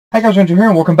Hi guys, Ranger here,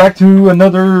 and welcome back to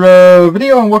another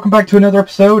video, and welcome back to another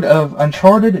episode of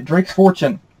Uncharted Drake's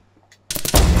Fortune.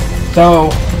 So,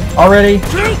 already,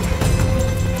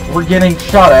 we're getting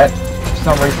shot at for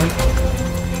some reason.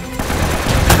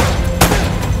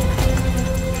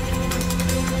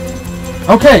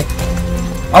 Okay,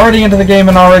 already into the game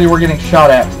and already we're getting shot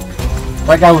at.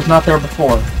 That guy was not there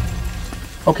before.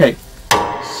 Okay,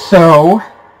 so,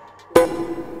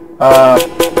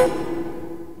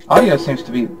 audio seems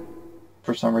to be,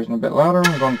 for some reason, a bit louder.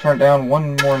 I'm going to turn it down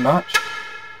one more notch.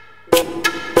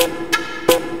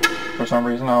 For some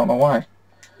reason, I don't know why.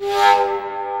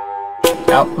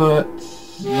 Output,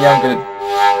 yeah, I'm good.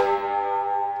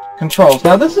 Controls.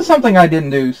 Now, this is something I didn't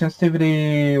do.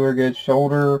 Sensitivity, we're good.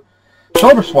 Shoulder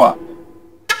swap.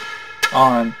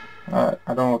 On. I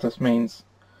don't know what this means.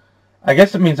 I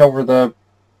guess it means over the...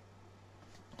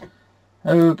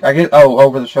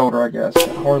 over the shoulder, I guess.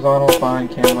 Horizontal, fine,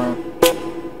 camera.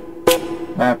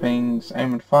 Mappings,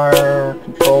 aim and fire,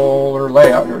 controller,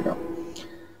 layout, here we go.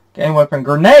 Game weapon,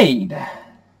 grenade.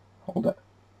 Hold it.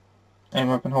 Aim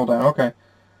weapon, hold down, okay.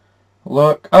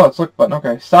 Look, oh, it's look button,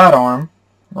 okay. Sidearm,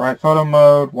 right photo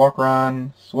mode, walk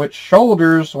around, switch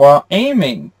shoulders while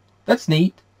aiming. That's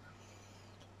neat.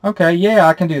 Okay, yeah,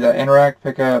 I can do that. Interact,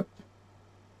 pick up.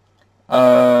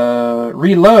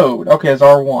 Reload, okay, it's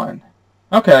R1.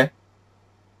 Okay.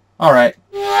 Alright.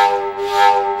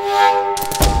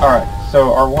 Alright,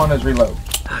 so R1 is reload.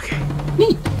 Okay.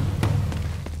 Neat.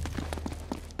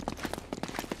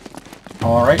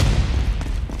 Alright.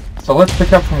 So let's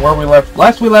pick up from where we left.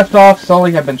 Last we left off,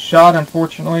 Sully had been shot,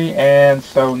 unfortunately, and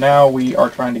so now we are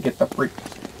trying to get the freak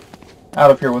out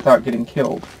of here without getting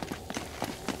killed.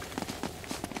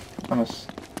 I'm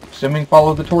assuming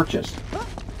follow the torches.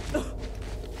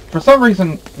 For some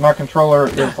reason, my controller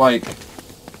is like...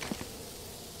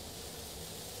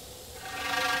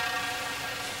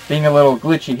 being a little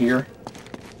glitchy here.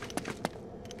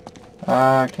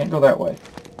 Can't go that way.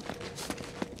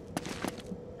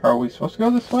 Are we supposed to go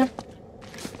this way?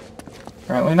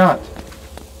 Apparently not.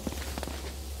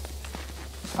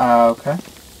 Okay.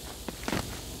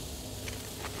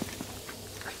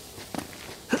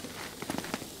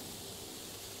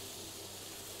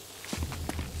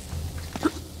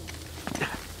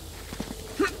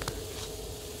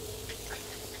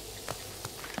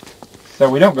 So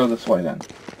we don't go this way then.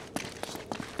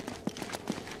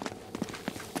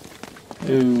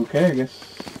 Okay, I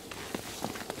guess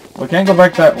we can't go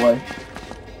back that way.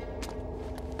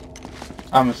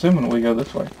 I'm assuming we go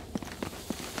this way.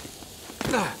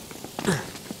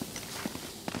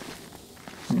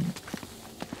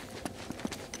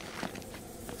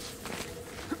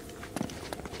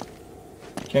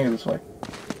 Can't go this way.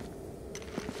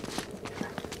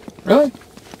 Really?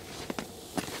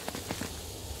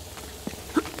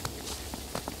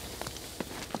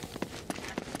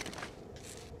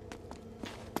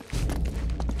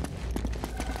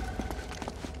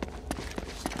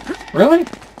 Really?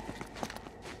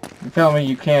 You're telling me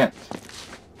you can't...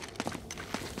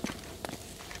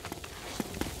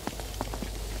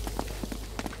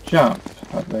 jump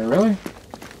up there, really?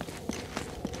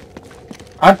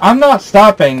 I'm not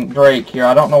stopping Drake here.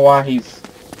 I don't know why he's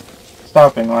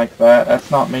stopping like that. That's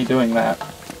not me doing that.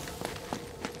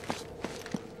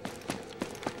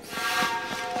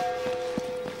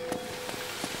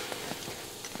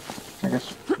 I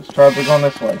guess let's try going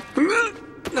this way.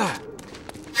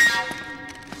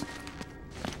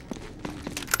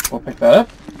 We'll pick that up.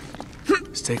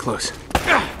 Stay close.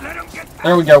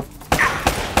 There we go.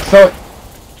 So,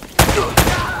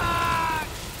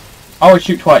 always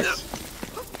shoot twice.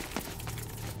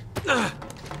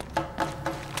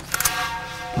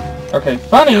 Okay,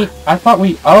 funny. I thought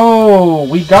we... oh,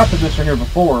 we got to this right here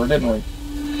before, didn't we?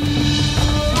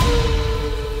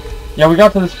 Yeah, we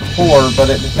got to this before, but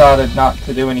it decided not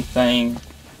to do anything.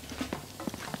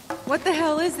 What the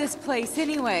hell is this place,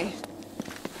 anyway?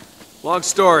 Long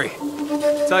story.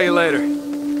 Tell you later.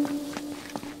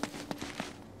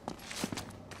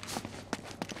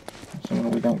 Assuming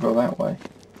we don't go that way.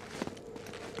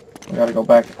 We gotta go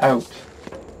back out.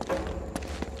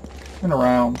 And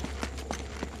around.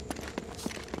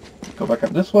 Go back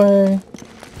up this way.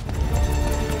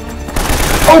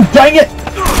 Oh, dang it!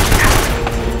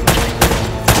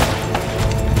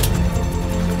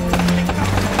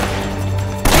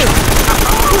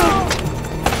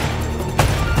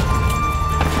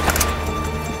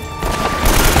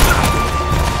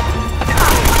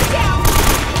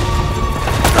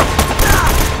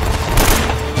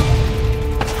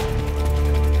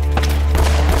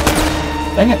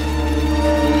 Dang it.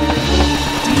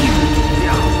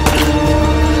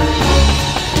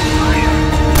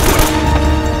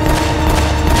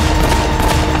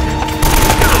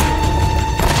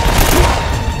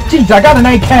 Jeez, I got an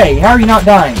AK. How are you not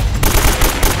dying?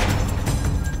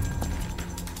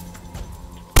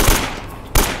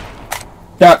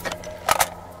 Duck.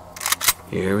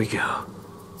 Here we go.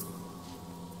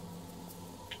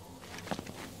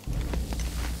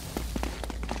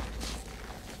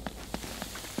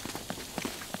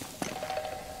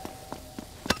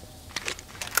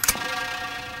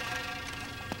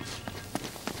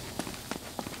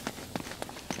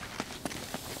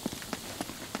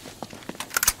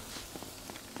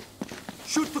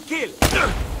 Shoot for kill.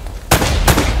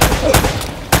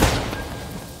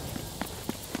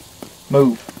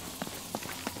 Move.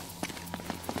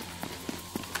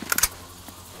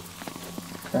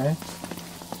 Okay.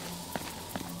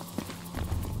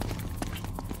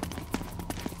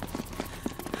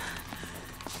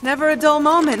 Never a dull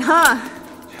moment, huh?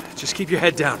 Just keep your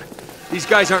head down. These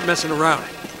guys aren't messing around.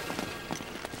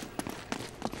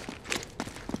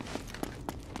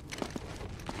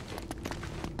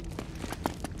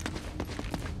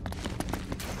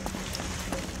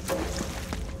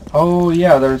 Oh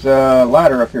yeah, there's a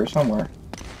ladder up here somewhere.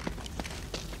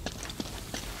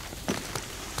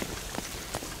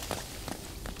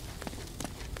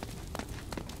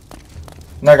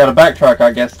 Now I gotta backtrack,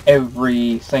 I guess,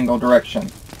 every single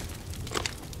direction.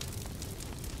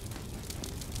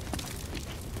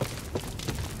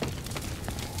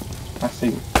 I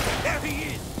see. There he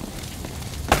is.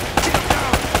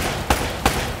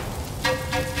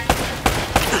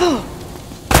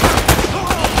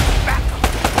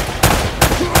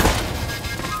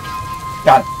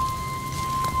 Got it.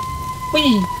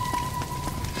 Whee!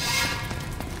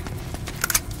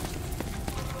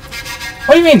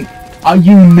 What do you mean?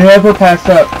 You never pass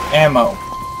up ammo.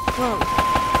 Whoa.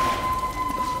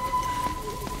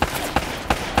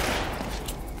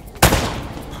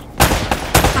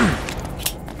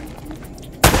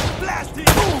 Blast it.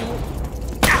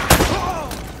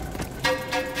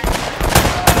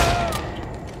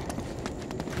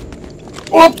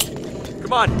 Whoop!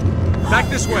 Come on, back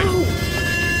this way.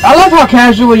 I love how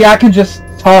casually I can just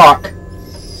talk.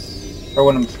 Or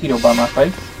when a mosquito by my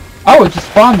face. Oh, it just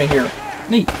spawned me here.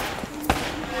 Neat.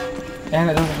 And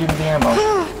it doesn't give me the ammo.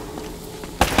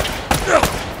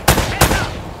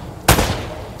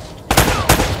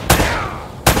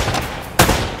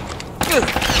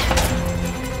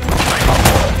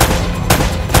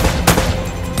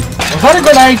 Was that a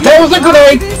grenade? That was a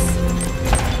grenade!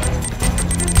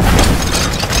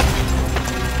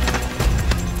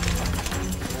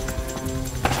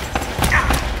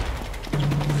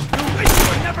 You wish you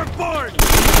were never born.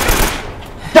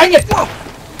 Dang it!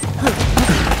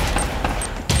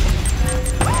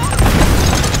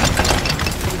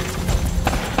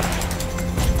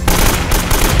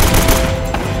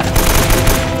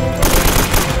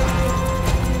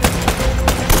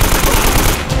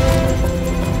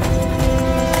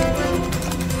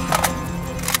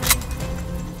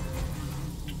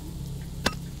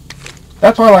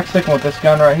 That's why I like sticking with this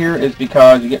gun right here, is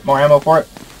because you get more ammo for it.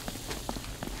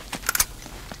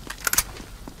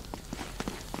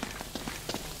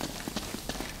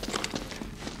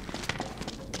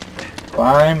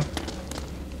 Climb.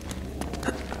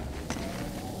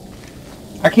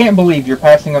 I can't believe you're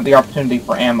passing up the opportunity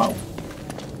for ammo.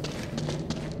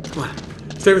 Come on,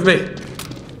 stay with me.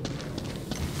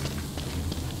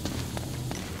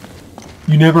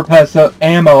 You never pass up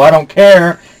ammo. I don't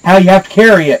care how you have to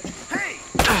carry it.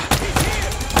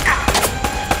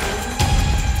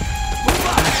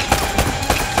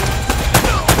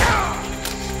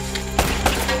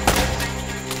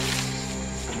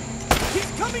 He's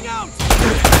coming out.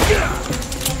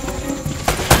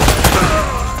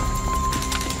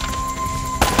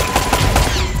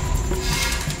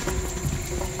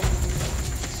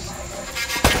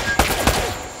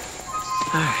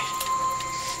 Alright.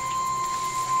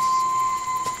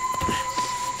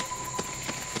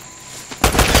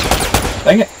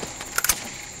 Dang it.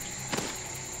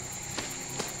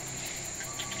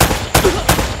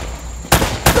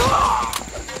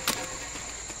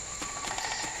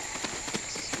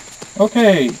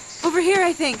 Okay. Over here,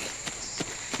 I think.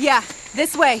 Yeah,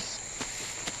 this way.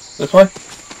 This way?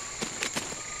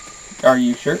 Are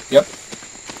you sure? Yep.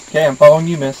 Okay, I'm following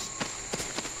you, miss.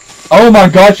 Oh my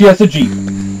gosh, yes, a Jeep.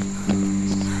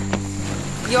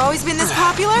 You always been this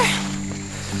popular?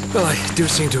 Well, I do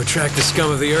seem to attract the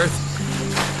scum of the earth.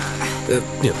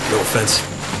 No offense.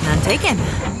 None taken.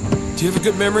 Do you have a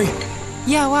good memory?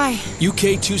 Yeah, why?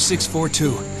 UK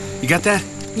 2642. You got that?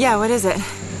 Yeah, what is it?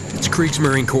 It's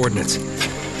Kriegsmarine coordinates. I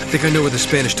think I know where the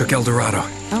Spanish took El Dorado.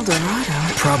 El Dorado?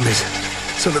 The problem is,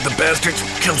 some of the bastards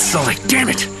killed Sully. Damn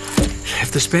it!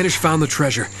 If the Spanish found the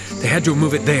treasure, they had to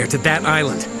move it there, to that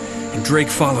island. and Drake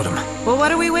followed him. Well,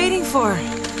 what are we waiting for?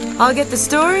 I'll get the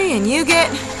story, and you get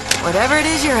whatever it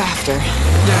is you're after.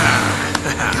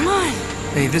 Come on.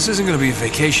 Hey, this isn't gonna be a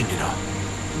vacation, you know.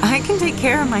 I can take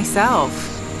care of myself.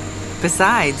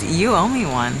 Besides, you owe me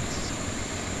one.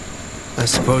 I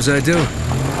suppose I do.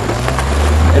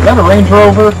 Is that a Range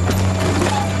Rover?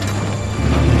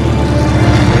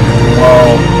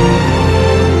 Whoa.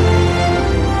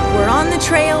 We're on the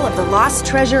trail of the lost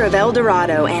treasure of El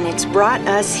Dorado, and it's brought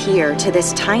us here to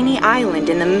this tiny island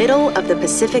in the middle of the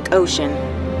Pacific Ocean.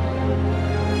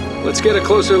 Let's get a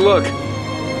closer look.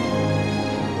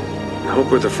 I hope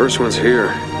we're the first ones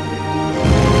here.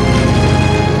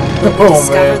 Will we Oh,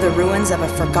 discover man. the ruins of a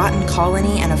forgotten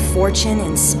colony and a fortune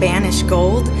in Spanish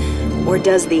gold? Or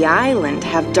does the island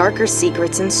have darker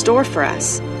secrets in store for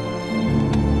us?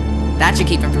 That should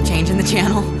keep him from changing the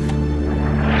channel.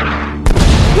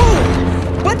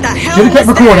 Whoa! What the hell Should've kept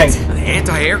was recording. that? An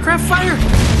anti-aircraft fire?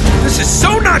 This is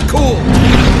so not cool!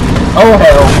 Oh,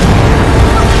 hell.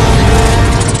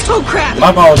 Oh crap!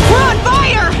 My apologies. We're on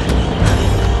fire!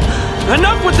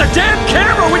 Enough with the damn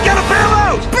camera! We gotta bail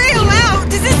out! Bail out!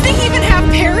 Does this thing even have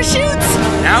parachutes?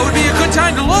 Now would be a good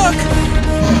time to look!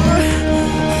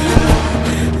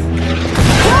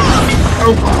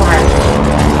 Oh, crap.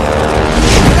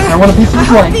 I want a piece of I the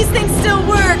hope plane. these things still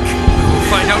work. We'll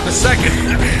find out in a second.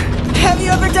 Have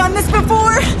you ever done this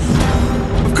before?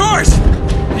 Of course!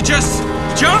 You just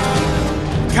jump,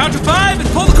 count to 5, and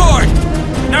pull the cord.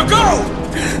 Now go!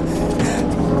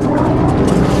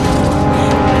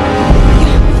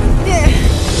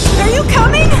 Are you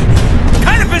coming?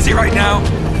 Kind of busy right now.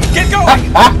 Get going!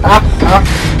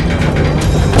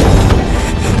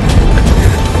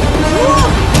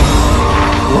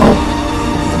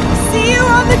 See you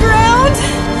on the ground?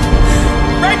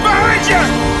 Right behind you!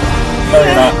 No,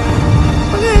 you're not.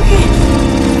 Okay.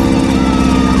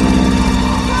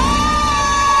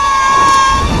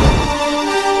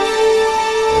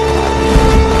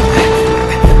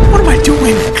 What am I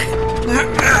doing?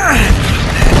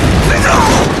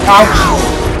 Ouch.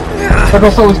 There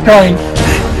goes Sully's plane.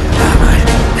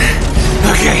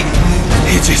 Okay,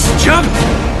 you just jump,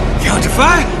 count to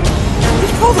 5,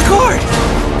 and pull the cord.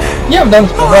 You haven't done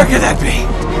this How before. hard could that be?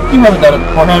 You haven't done it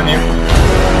before, have you?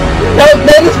 You haven't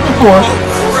done this before.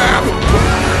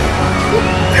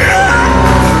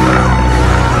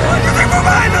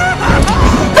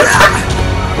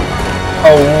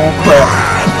 Oh, crap! Oh, crap.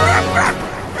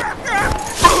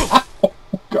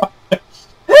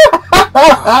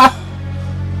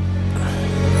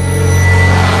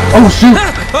 Oh, shoot.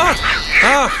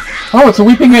 Oh, it's a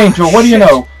weeping angel. What do you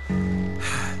know?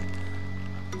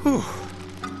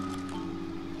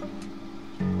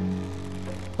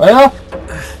 Well,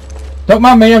 don't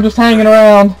mind me. I'm just hanging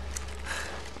around.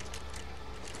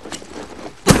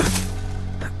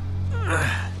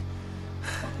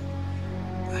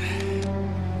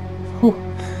 Whew.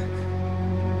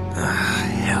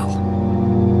 Hell.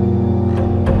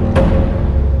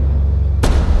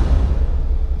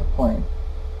 The plane.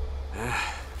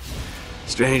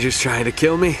 Strangers trying to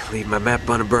kill me, leave my map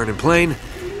on a burning plane.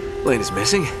 Plane is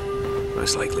missing.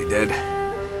 Most likely dead.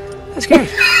 That's great.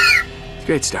 It's a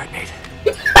great start, Nate.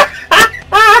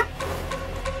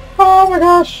 Oh my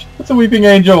gosh, it's a weeping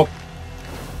angel.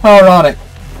 How ironic.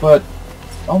 But,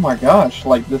 oh my gosh,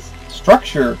 like this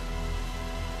structure.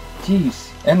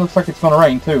 Jeez, and looks like it's gonna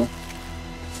rain too.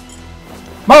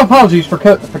 My apologies for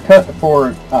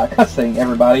cussing,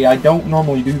 everybody. I don't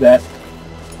normally do that.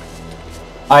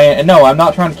 No, I'm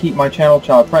not trying to keep my channel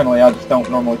child friendly. I just don't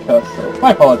normally cuss. So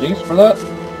my apologies for that.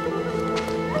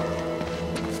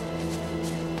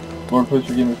 Lord, please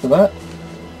forgive me for that.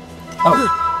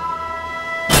 Oh.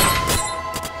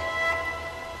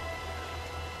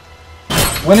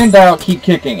 When in doubt, keep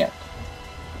kicking it.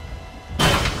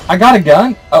 I got a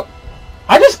gun? Oh.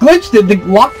 I just glitched it. The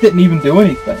lock didn't even do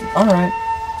anything. Alright.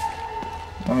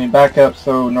 Let me back up.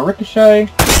 So, no ricochet.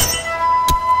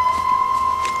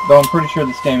 Though I'm pretty sure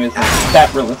this game isn't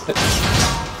that realistic.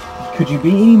 Could you be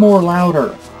any more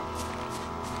louder?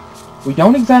 We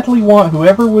don't exactly want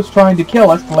whoever was trying to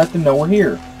kill us to let them know we're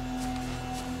here.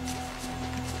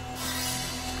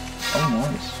 Oh,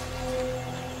 nice.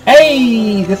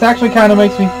 Hey! This actually kind of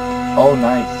makes me... Oh,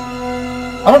 nice.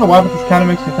 I don't know why, but this kind of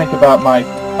makes me think about my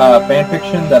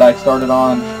fanfiction that I started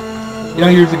on, you know,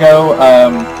 years ago,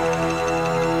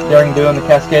 during doing the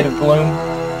Cascade of Gloom.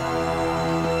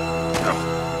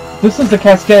 This is the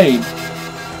Cascade.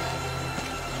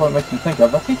 That's what it makes me think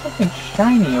of. I see something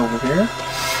shiny over here.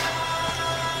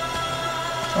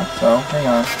 So, hang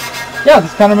on. Yeah,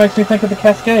 this kind of makes me think of the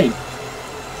Cascade.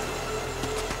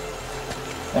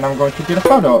 And I'm going to get a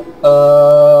photo.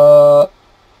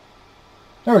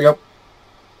 There we go.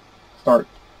 Start.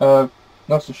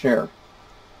 Notes to share.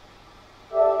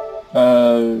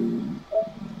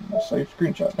 Save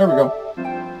screenshot. There we go.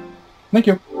 Thank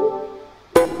you.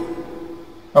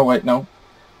 Oh, wait, no.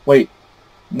 Wait.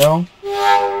 No.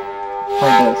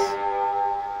 Try this.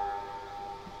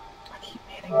 I keep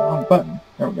hitting the wrong button.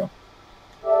 There we go.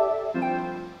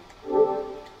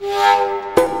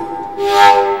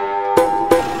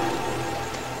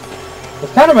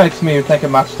 This kind of makes me think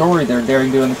of my story there,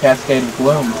 Daring doing the Cascade of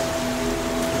Gloom.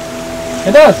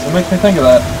 It does. It makes me think of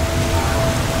that.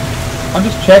 I'm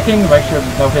just checking to make sure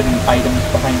there's no hidden items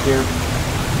behind here.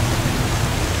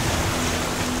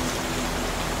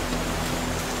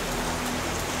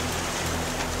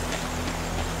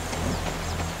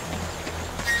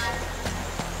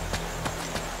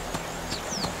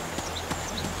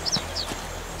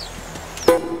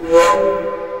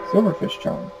 Silverfish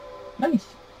charm. Nice.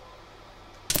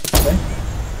 Okay.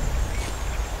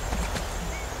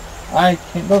 I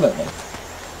can't go that way.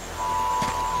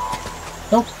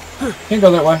 Nope. Can't go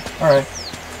that way. Alright.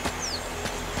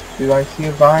 Do I see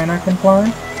a vine I can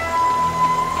climb?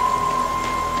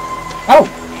 Oh!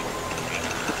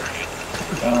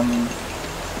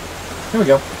 Here we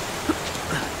go.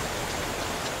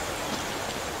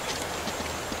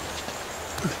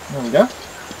 There we go.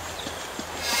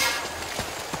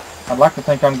 I'd like to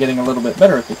think I'm getting a little bit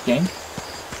better at this game.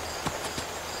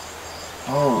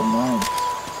 Oh, nice.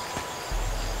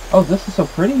 Oh, this is so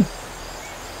pretty.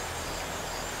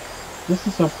 This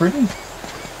is so pretty.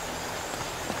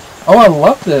 Oh, I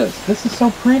love this. This is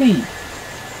so pretty.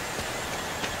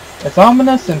 It's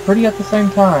ominous and pretty at the same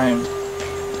time.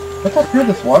 Look how pure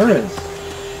this water is.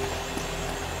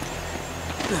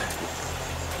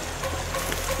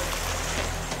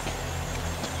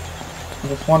 I'm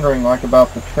just wondering, like,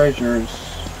 about the treasures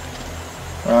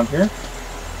around here.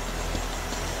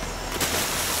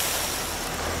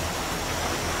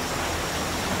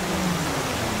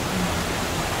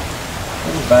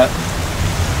 What is that?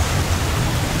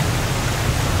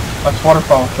 That's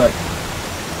waterfall effect.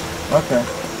 Okay.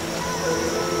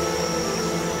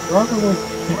 Probably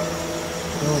can't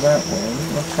go that way.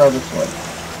 Let's try this way.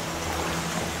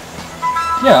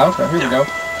 Yeah, okay, here we go.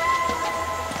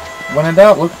 When in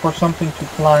doubt, look for something to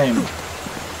climb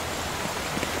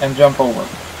and jump over.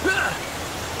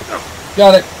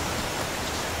 Got it.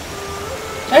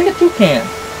 Hey, a toucan.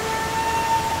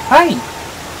 Hi.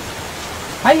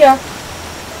 Hiya.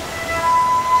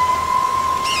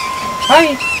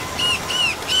 Hi.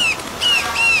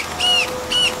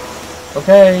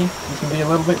 Okay, you can be a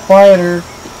little bit quieter.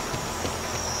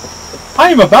 I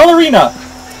am a ballerina.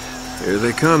 Here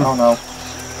they come. Oh no.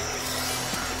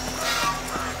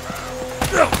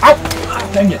 Ow!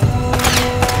 Dang it.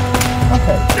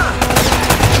 Okay.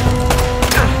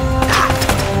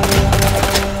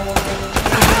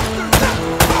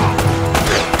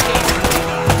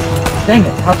 Dang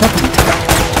it, how tough are you?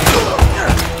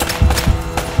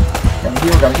 Gotta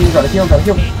heal, gotta heal, gotta heal, gotta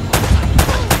heal.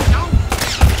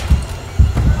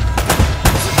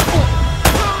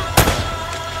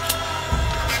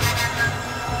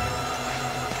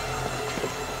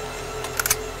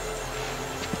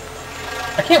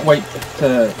 I can't wait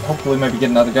to hopefully maybe get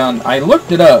another gun. I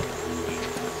looked it up.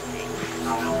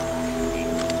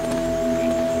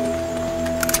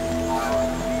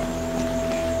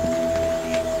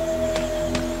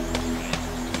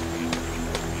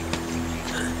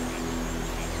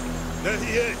 There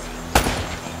he is.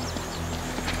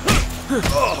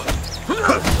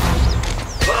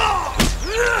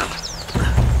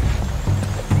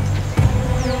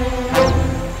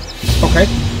 Okay.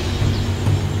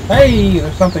 Hey,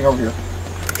 there's something over here.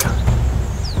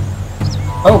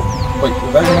 Oh, wait,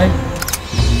 was that a grenade?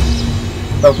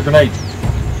 That was a grenade.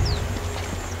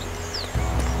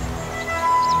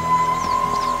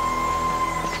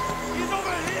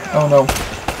 Oh no.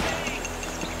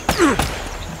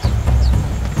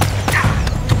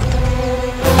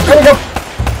 There we go!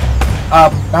 How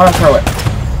do I throw it?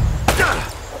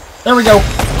 There we go!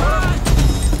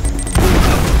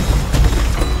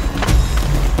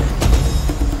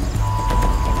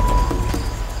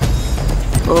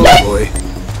 Oh boy.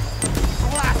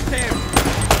 Blast him.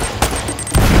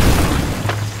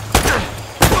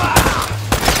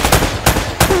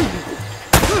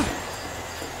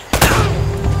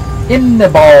 In the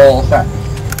ball sack.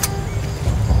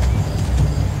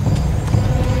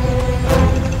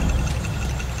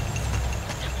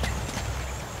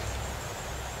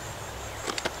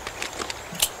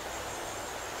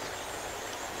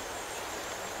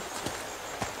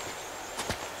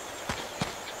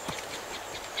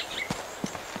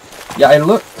 Yeah, I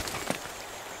looked.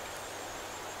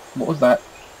 What was that?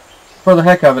 for the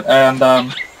heck of it, and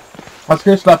I was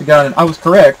curious about the gun, and I was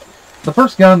correct. The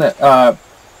first gun that,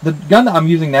 the gun that I'm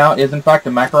using now is in fact a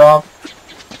Makarov,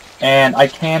 and I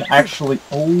can actually,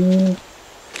 oh,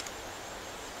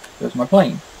 there's my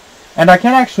plane. And I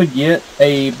can actually get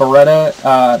a Beretta,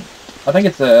 I think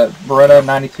it's a Beretta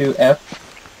 92F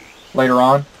later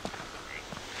on.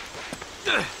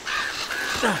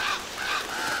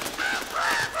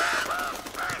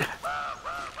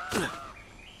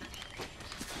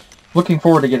 Looking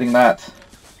forward to getting that.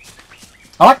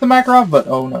 I like the Makarov, but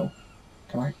oh no.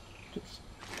 Can I just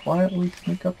quietly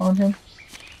sneak up on him?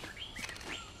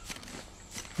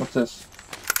 What's this?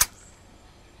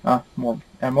 Ah, more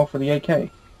ammo for the AK.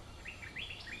 Let's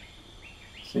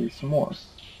see, some more.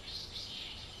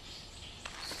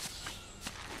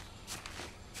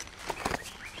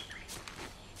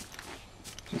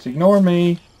 Just ignore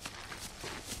me.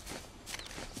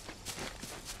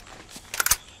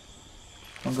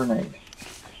 One grenade.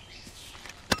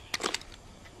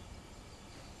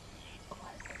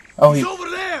 Oh, he's over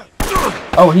there.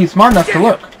 Oh, he's smart enough to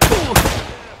look.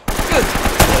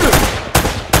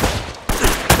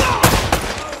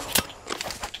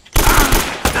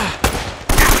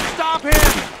 Stop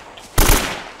him!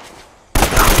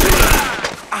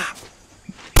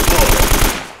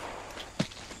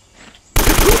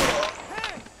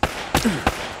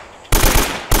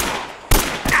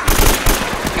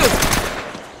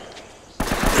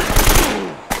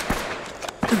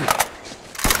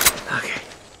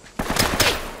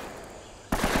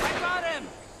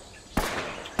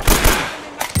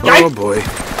 Oh boy.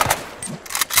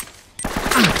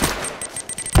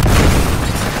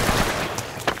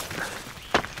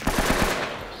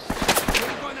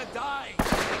 You're gonna die.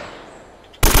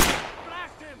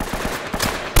 Blast him.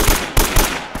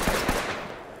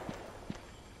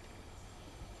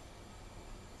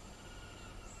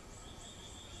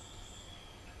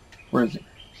 Where is he?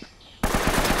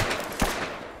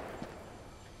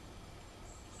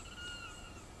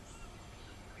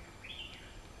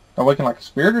 Am I looking like a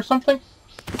spirit or something?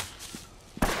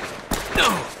 No.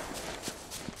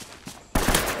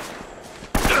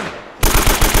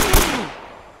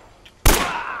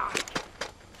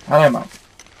 How am I?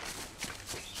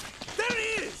 There he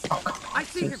is. Oh, come on. I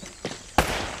see him.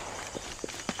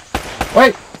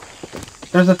 Wait!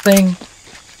 There's a thing.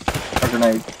 A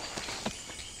grenade.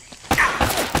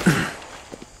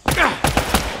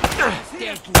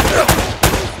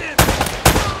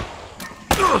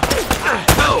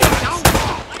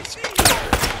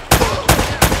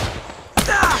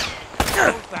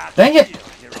 Dang it!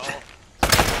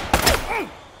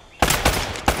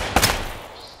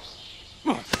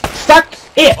 Suck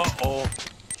it! Uh-oh.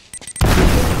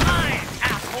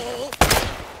 Asshole.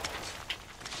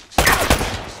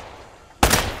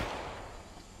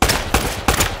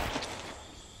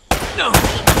 No.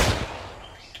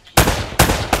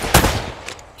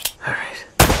 All right.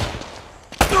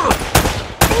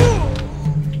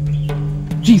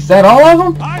 Jeez, is that all of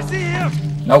them? I see him.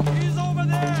 Nope. He's over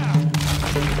there.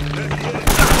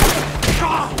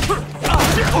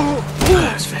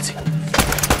 That was fancy.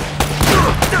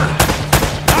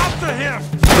 After him.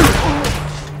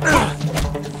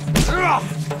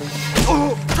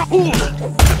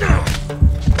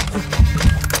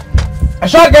 A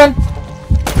shotgun!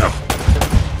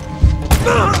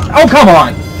 Oh, come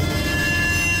on!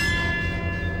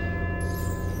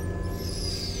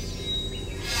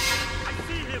 I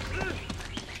see him.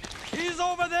 He's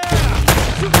over there.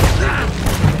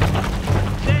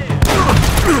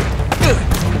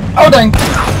 Oh, dang!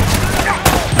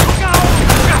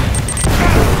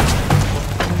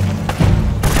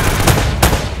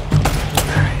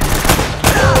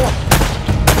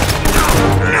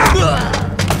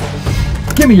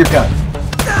 Give me your gun.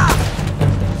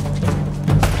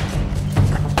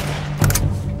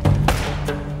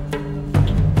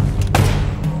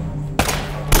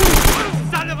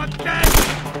 Son of a bitch!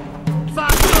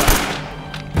 Fuck!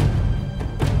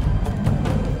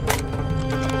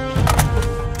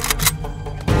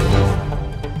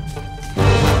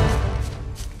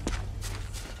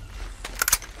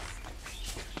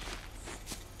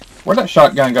 Where'd that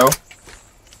shotgun go?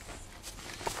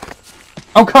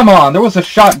 Oh, come on! There was a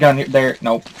shotgun here. There.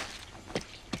 Nope.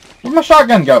 Where'd my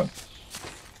shotgun go?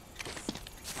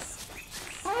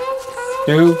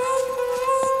 Dude.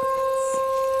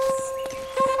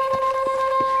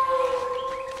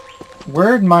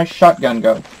 Where'd my shotgun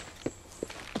go?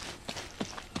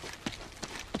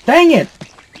 Dang it!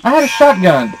 I had a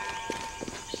shotgun!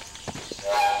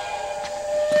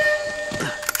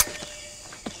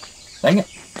 Dang it.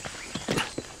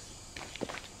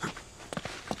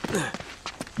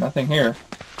 Nothing here.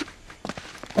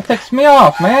 Pissed me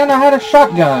off, man. I had a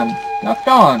shotgun. Now it's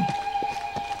gone.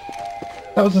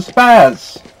 That was a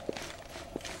spaz.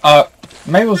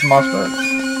 Maybe it was Mossberg.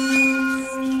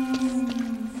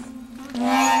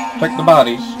 Check the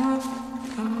bodies.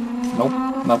 Nope,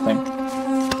 nothing.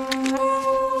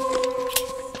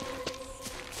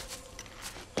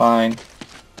 Fine.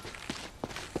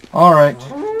 Alright.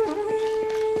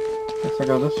 Guess I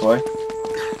go this way.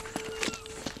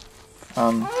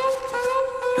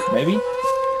 Maybe?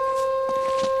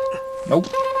 Nope.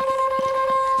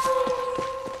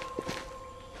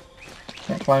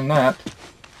 Can't climb that.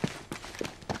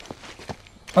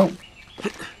 Oh.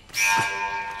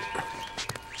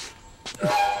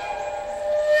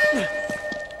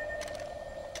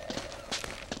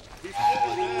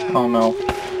 Oh no.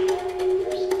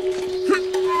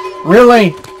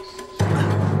 Really?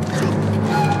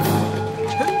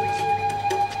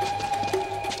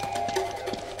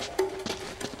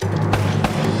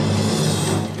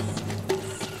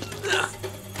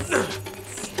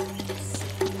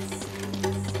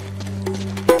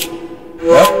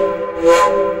 Yep.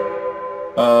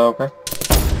 Okay.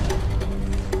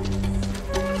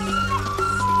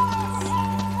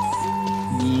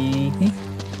 Yee.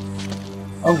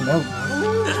 Oh no.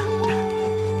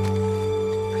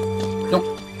 Nope.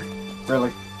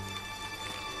 Really.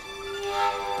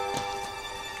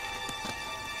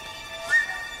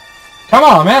 Come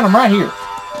on, man, I'm right here.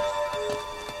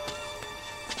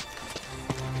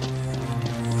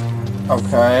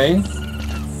 Okay.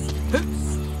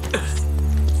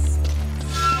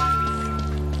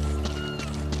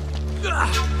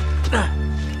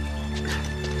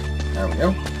 There we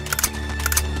go.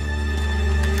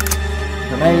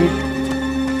 Grenade.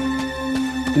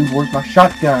 Dude, where's my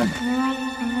shotgun?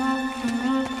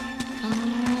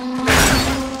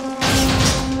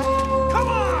 Come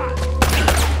on!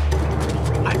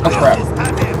 Oh crap.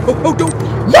 Oh, don't!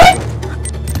 What?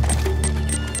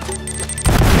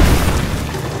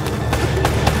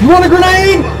 You want a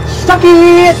grenade? Suck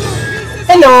it!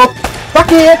 Hello!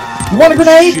 Suck it! You want a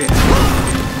grenade? Shit.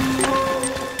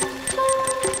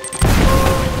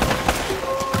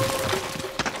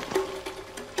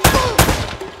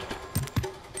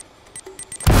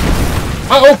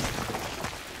 Uh-oh!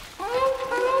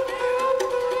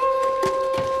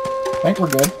 I think we're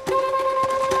good.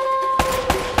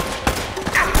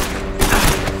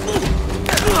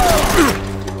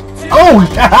 Oh,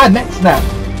 yeah, neck snap.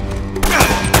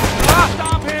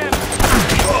 Stop him!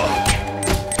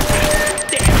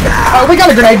 Oh, we got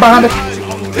a grenade behind us.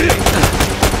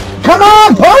 Come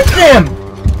on, punch him!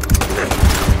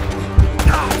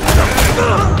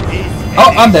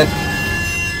 Oh, I'm dead.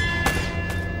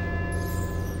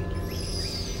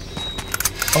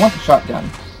 I want the shotgun.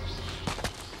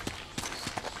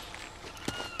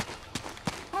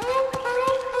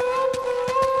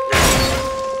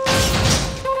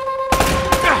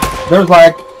 There's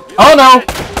like, oh no!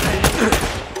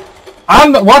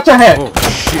 Watch your head! Oh,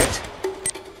 shit.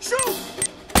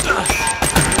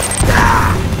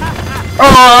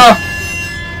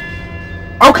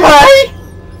 Okay!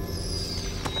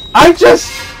 I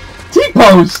just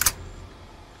T-posed!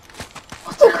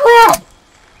 What the crap?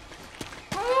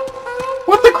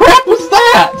 What the crap was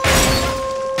that?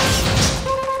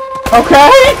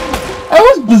 Okay? That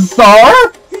was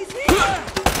bizarre!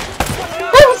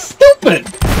 That was stupid!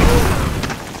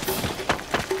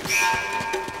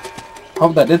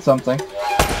 Hope that did something.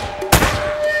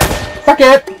 Fuck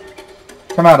it!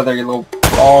 Come out of there, you little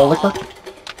ball licker.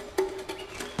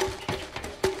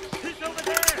 He's over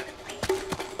there!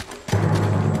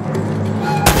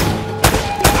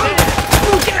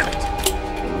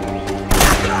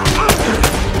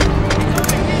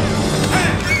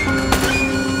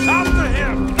 After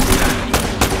him!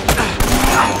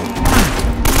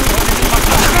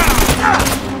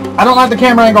 I don't like the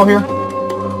camera angle here.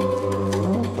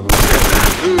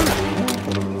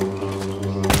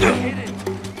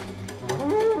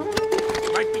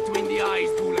 Right between the eyes,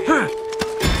 Boulay.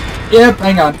 Yep,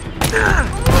 hang on.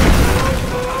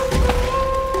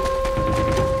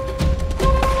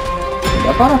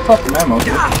 I thought I saw some ammo.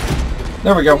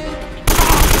 There we go.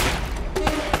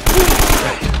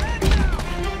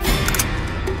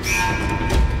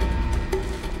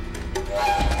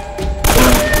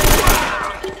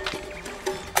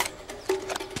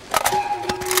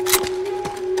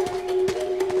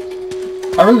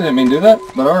 I really didn't mean to do that,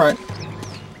 but alright.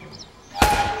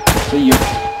 See you.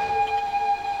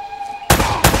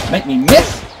 Make me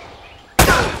miss!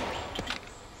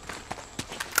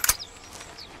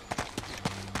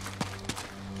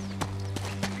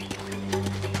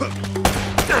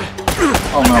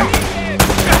 Oh no.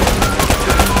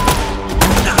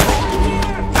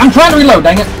 I'm trying to reload,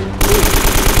 dang it!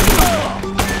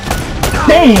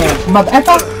 Damn, mother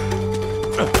effer!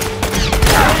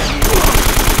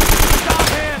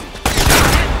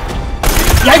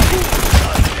 Yikes!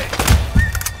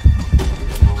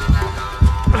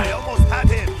 I almost had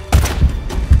him.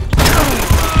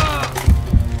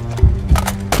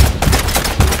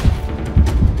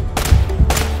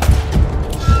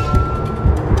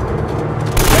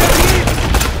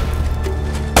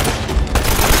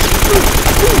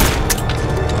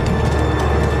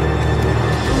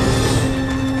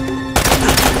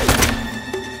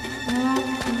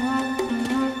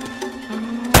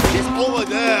 He's over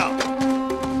there.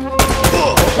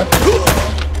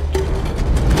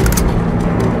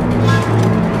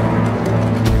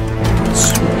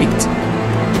 Sweet.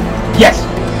 Yes!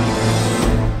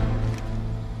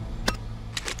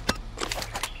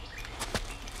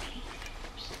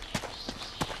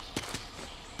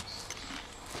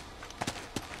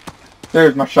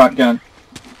 There's my shotgun.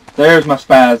 There's my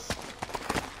spaz.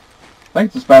 I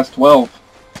think it's a spaz 12.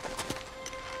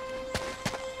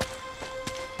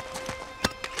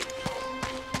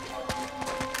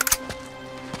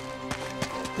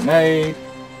 Grenade.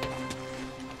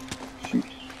 Shoot.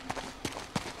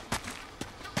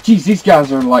 Jeez, these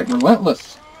guys are like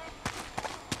relentless.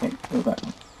 Can't go that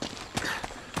one.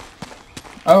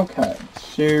 Okay,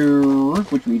 so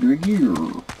what do we do here?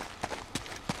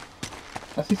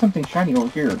 I see something shiny over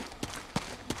here.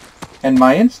 And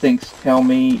my instincts tell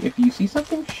me if you see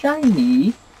something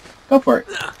shiny, go for it.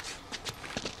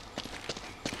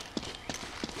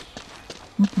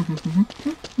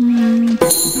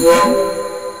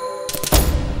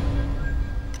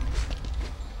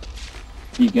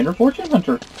 Beginner fortune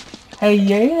hunter. Hey,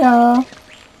 yeah.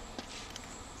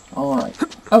 Alright.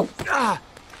 Oh.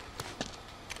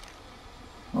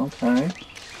 Okay.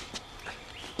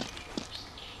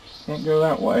 Can't go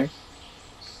that way.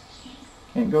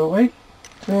 Can't go away.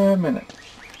 A minute.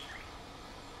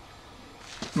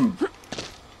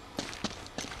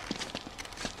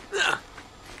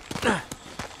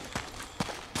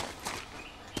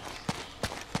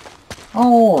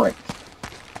 Alright.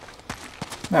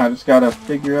 Now I just gotta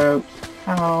figure out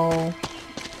how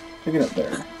to get up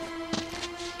there.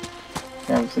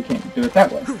 I obviously can't do it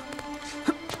that way.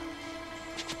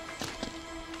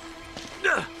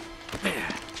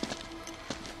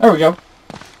 There we go.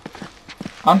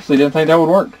 Honestly, didn't think that would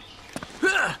work.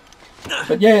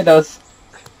 But yeah, it does.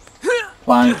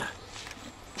 Fine.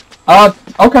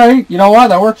 Okay, you know what?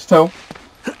 That works too.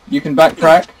 You can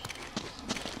backtrack.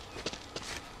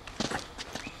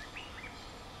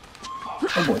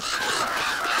 Oh boy.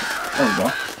 There we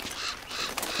go.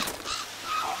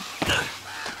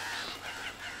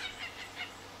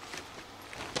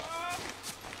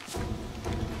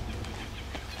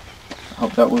 I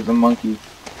hope that was a monkey.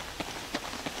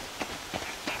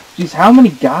 Jeez, how many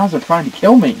guys are trying to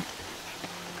kill me?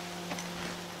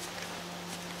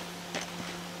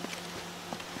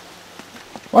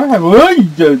 What have I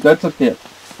done? That's a pit.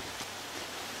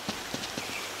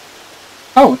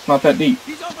 Oh, it's not that deep.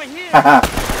 He's over here. Haha.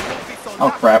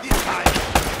 Oh crap.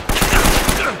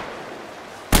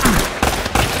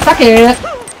 Suck it!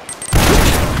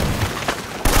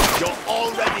 You're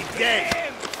already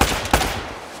dead.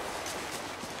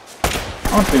 I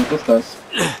want to see what this does.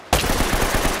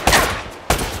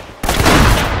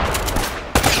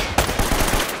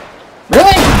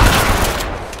 Really?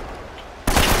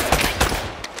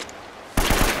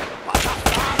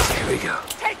 Here we go.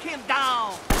 Take him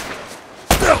down.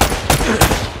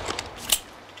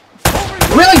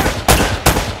 Really?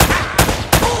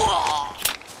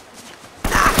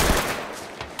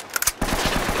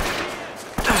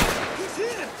 He's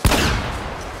here.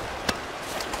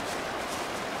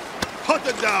 Hunt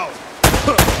him down.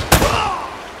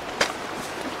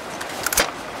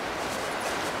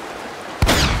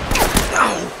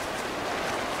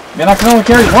 Man, I can only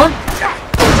carry one?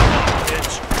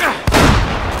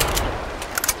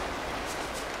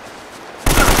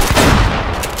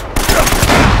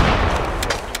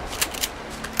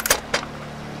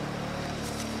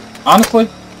 Honestly?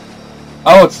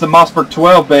 Oh, it's the Mossberg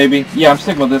 12, baby. Yeah, I'm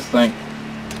sticking with this thing.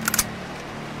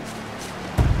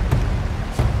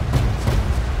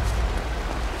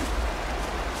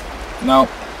 No.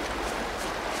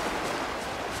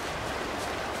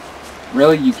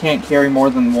 Really? You can't carry more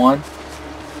than one?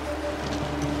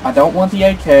 I don't want the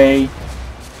AK. I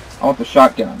want the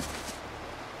shotgun.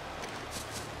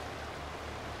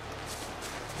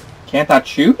 Can't I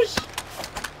choose?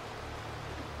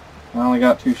 I only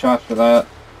got 2 shots for that.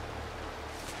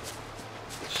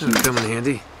 Should come in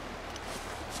handy.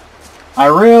 I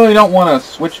really don't want to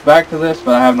switch back to this,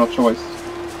 but I have no choice.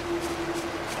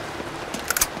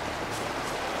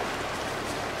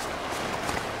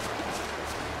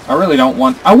 I really don't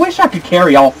want... I wish I could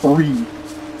carry all three.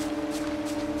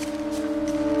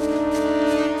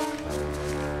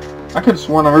 I could have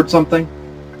sworn I heard something.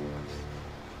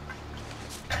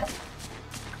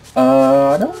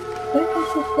 I don't think I'm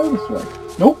supposed to go this way.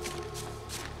 Nope.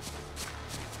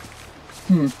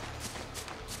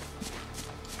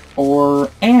 Or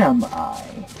am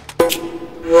I?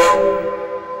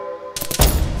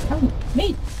 Oh,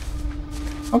 neat.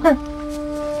 Okay.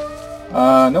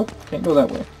 Nope. Can't go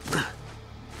that way.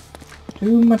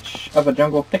 Too much of a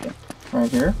jungle thicket right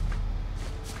here.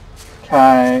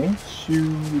 Okay.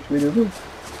 Shoot.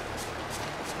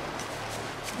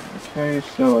 Okay,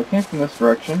 so I came from this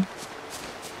direction.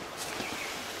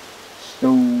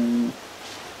 So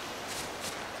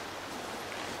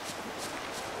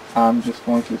I'm just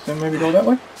going to assume maybe go that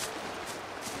way.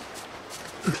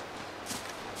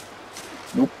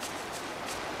 Nope.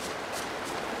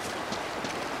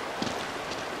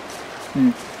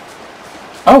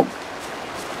 Oh!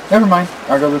 Never mind.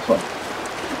 I'll go this way.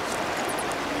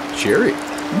 Cherry.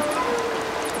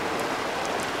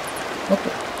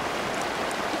 Okay.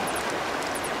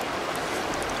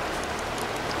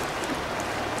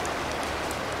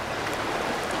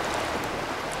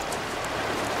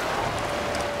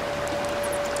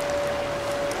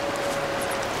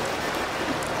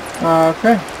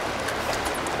 Okay.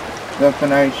 That's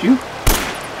an issue.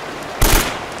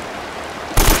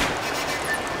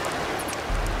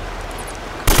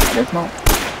 Guess not.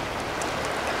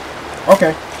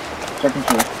 Okay. Checking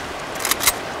through.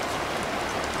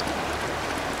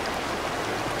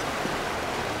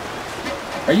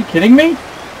 Are you kidding me?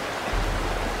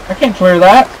 I can't clear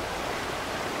that.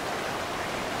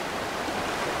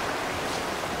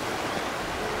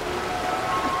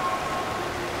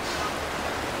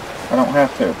 I don't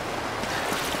have to.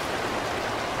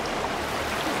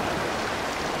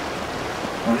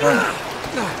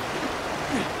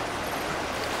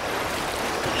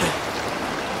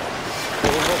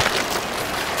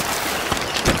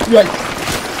 Yikes.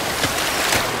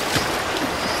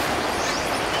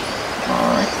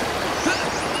 Alright.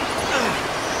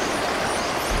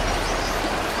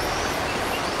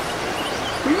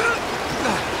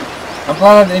 I'm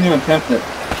glad I didn't even attempt it.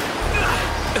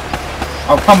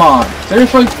 Oh, come on.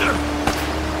 Seriously?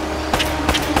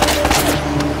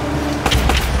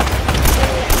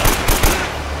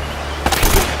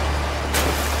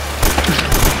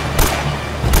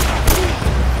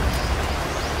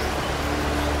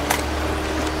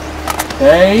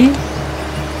 Okay.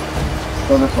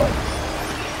 Go this way.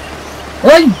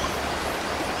 Hey!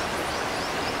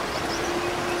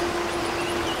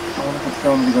 I wonder if it's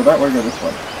telling me to go that way or go this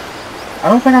way. I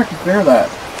don't think I can clear that.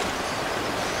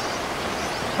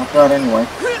 I'll try it anyway.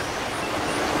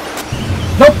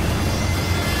 Nope!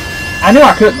 I knew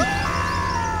I couldn't.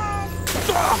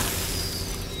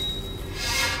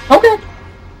 Okay.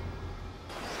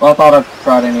 Well, I thought I'd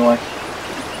try it anyway.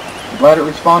 I'm glad it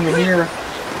respawned me here.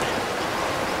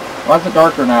 Why is it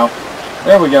darker now?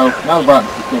 There we go. Now the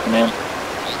brightness is kicking in.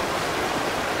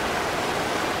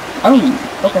 Oh,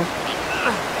 okay.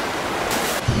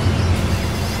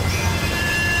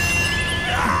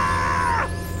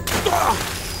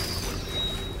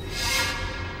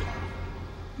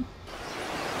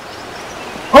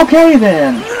 Okay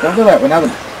then! Don't do that way. Now the...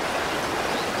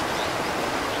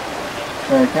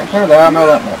 Okay, can't clear that. I know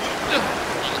that much.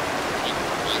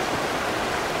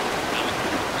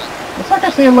 Looks like I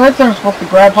see a ledge there I'm supposed to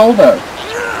grab hold of.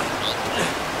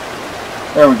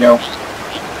 There we go.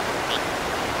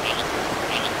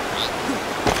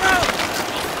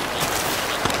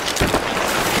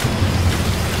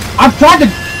 I've tried to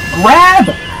grab!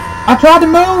 I tried to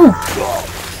move!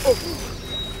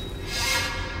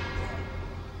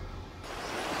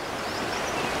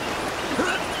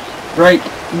 Great.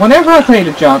 Whenever I tell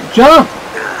you to jump, jump!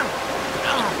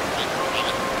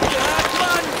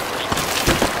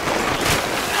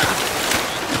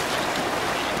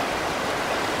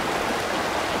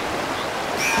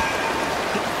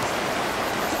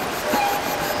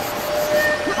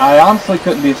 I honestly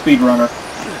couldn't be a speedrunner.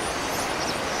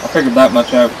 I figured that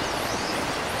much out.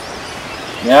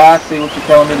 Yeah, I see what you're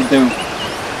telling me to do.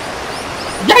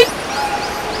 Yay!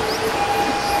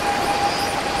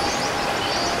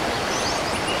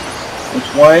 Which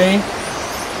way?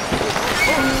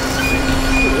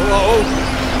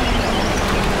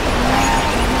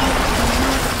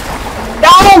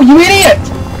 No, you idiot!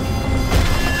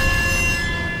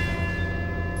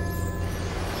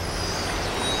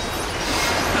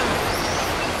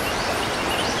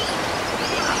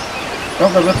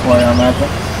 Don't go this way, I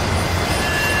imagine.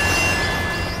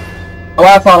 Oh,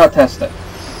 I thought I'd test it.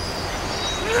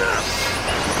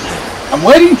 I'm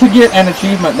waiting to get an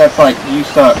achievement that's like, you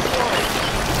suck.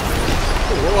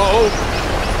 Whoa.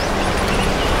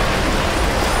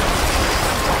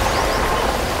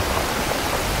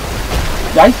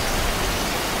 Yikes.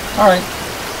 Alright.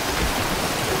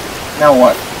 Now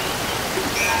what?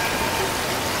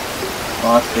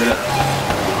 Oh, I see it.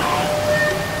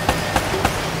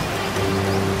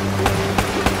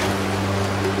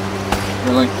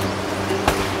 Really?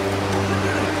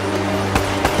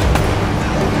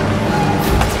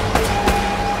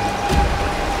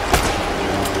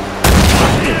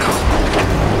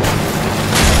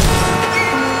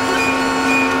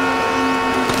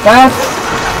 That's...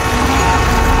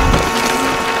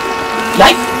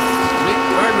 Yikes!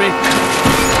 Pardon me.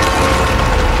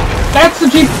 That's the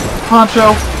Jeep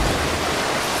Poncho.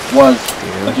 Was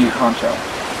a Jeep Poncho.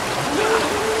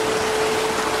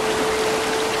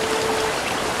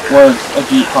 Was a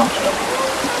Jeep Poncho.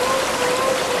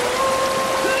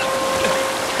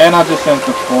 And I just sent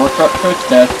the floor truck to its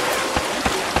death.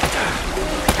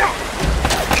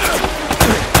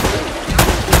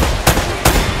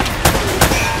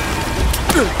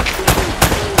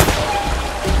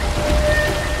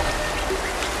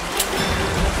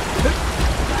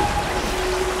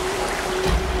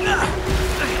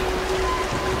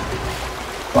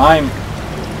 Climb.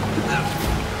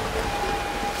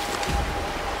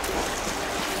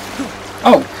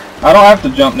 Oh, I don't have to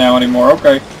jump now anymore,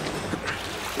 okay.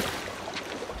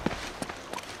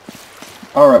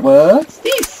 Alright, what's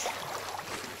this?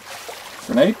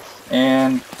 Grenades,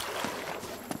 and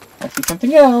I see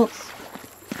something else.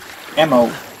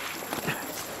 Ammo.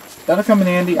 That'll come in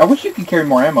handy. I wish you could carry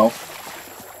more ammo.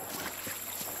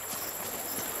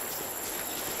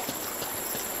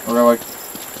 Oh, really?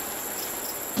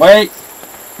 Wait!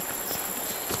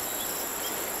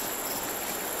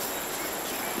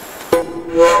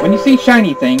 When you see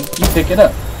shiny thing, you pick it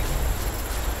up.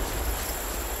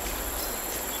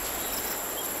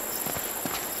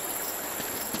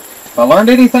 If I learned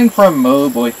anything from... oh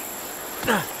boy.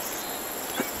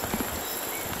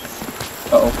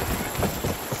 Uh-oh.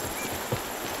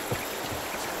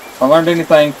 If I learned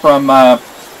anything from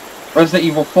Resident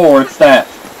Evil 4, it's that.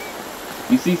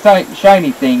 You see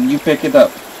shiny thing, you pick it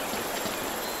up.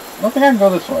 I don't think I can go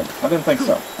this way. I didn't think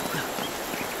so.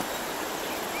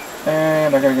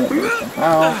 And I gotta get up here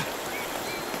somehow.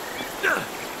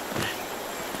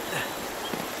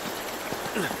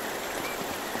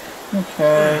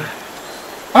 Okay.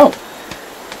 Oh!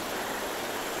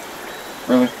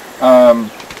 Really?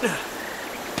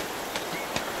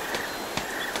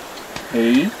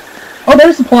 Hey. Oh,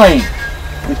 there's the plane!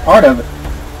 It's part of it.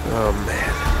 Oh, man.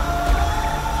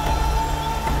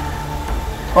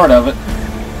 Part of it.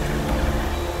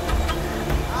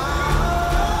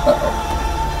 Uh-oh.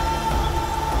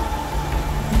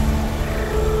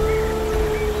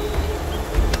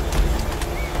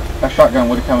 That shotgun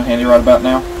would have come in handy right about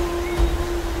now.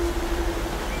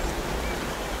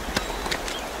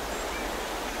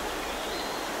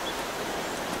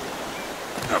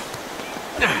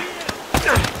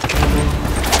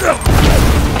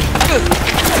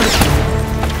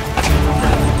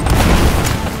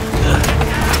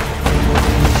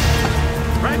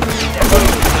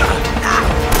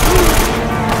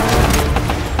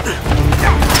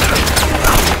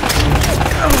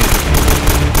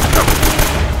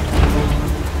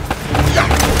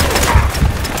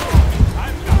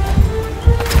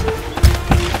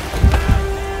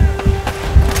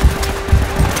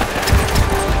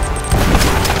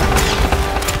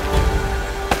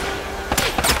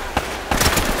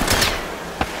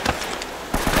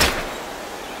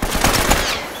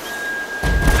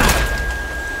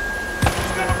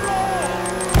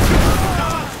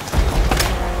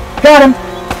 Got him!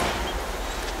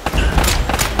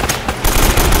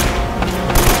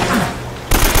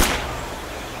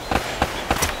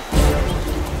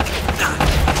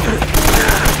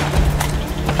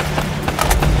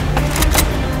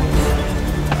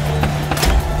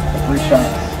 Three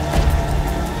shots.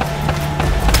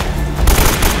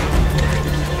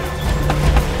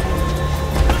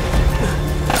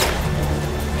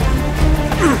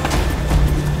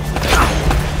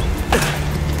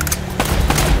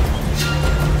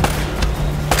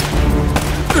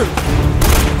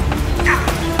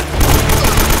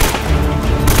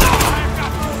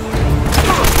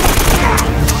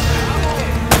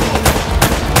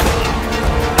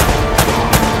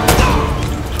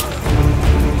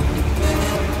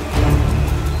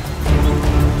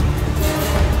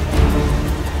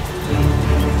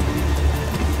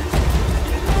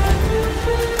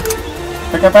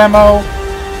 Pick up ammo!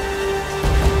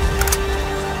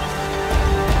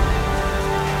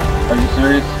 Are you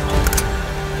serious?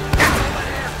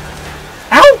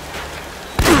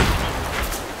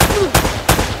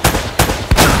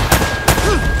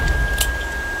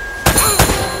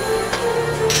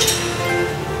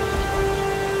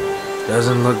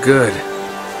 look good.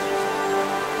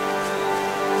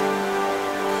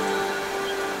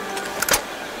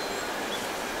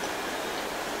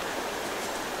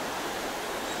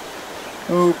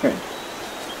 Okay.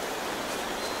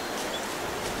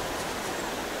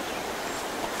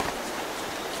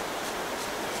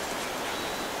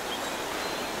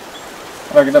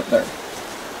 How do I get up there?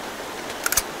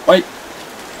 Wait.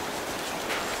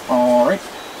 Alright.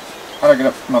 How do I get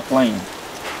up to my plane?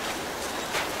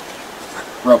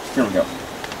 Rope. Here we go.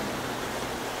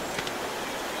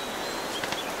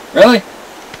 Really?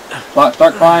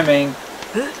 Start climbing.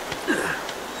 This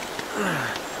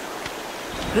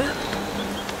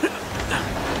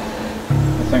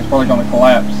thing's probably gonna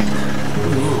collapse.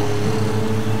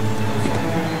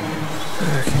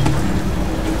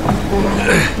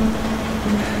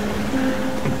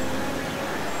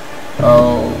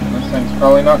 Oh, this thing's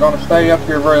probably not gonna stay up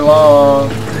here very long.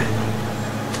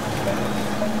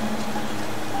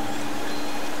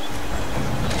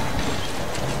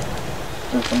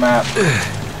 There's the map.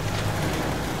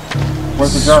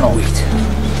 Where's the journal? Sweet.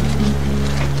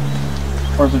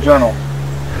 Where's the journal?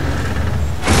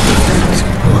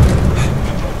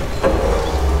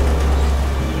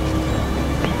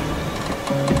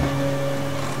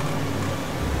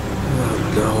 Oh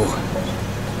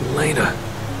no. Lena.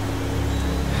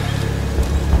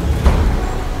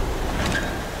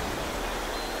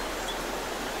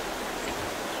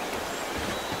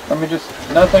 Let me just...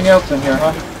 Nothing else in here,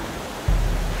 huh?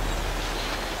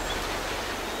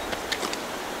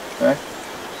 Okay.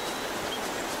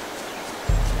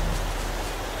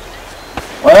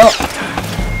 Well...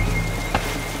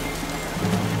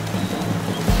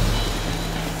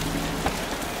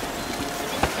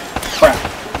 Crap.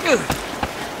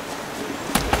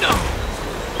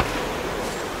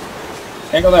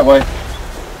 Can't go that way.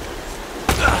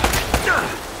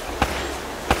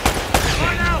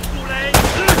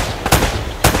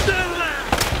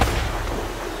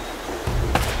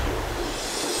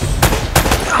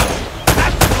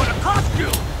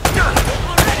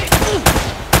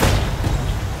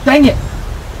 Dang it!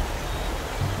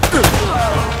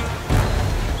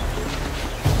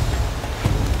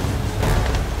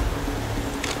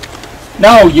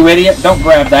 No, you idiot! Don't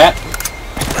grab that!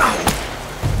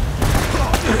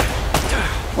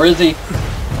 Where is he?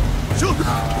 Shoot!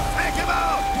 Take him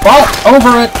out! Fall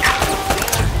over it!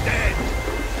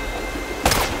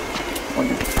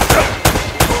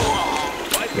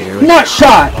 Not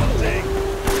shot!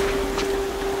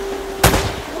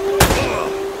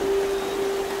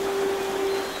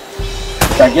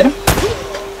 Did I get him?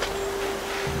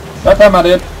 That time I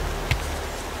did.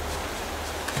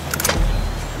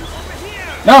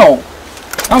 No!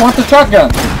 I want the shotgun!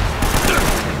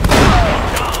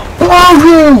 Blow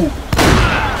you!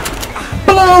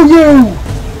 Blow you!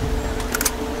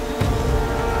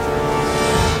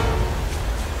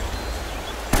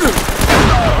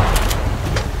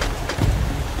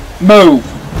 Move!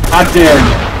 I dare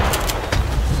you!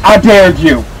 I dared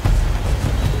you!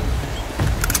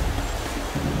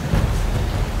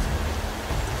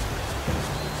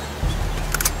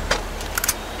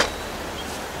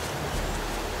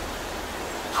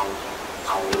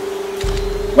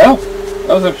 Well,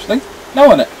 that was interesting.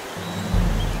 Knowing it.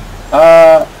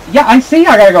 Yeah, I see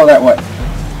I gotta go that way.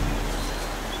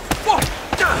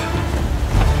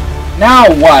 Now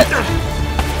what?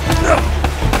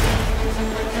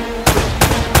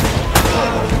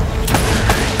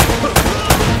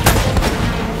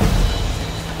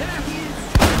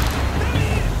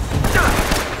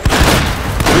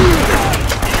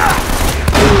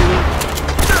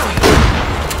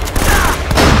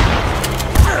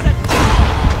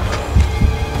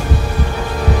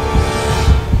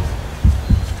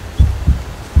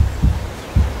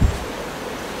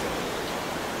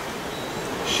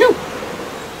 Shoot!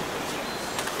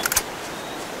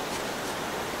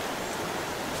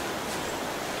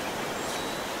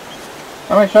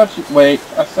 How many shots? Wait,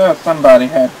 I saw somebody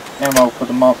had ammo for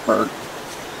the Mossberg.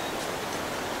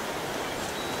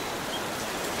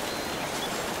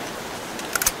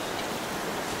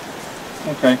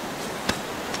 Okay.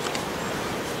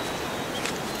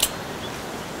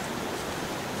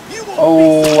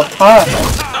 Oh, hi!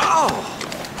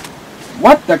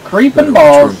 What the creeping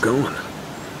balls? Where I'm going.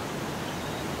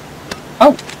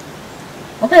 Oh!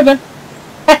 Okay then.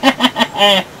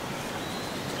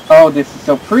 Oh, this is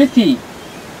so pretty.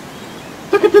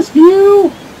 Look at this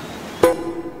view!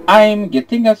 I'm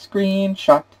getting a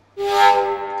screenshot.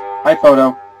 Hi,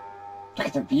 photo. Look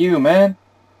at the view, man.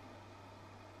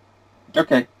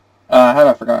 Okay. How did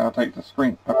I forget? I'll take the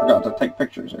screen. I forgot to take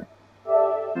pictures here.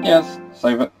 Yes,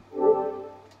 save it.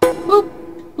 Boop,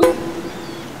 boop.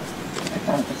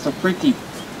 God, it's so freaky.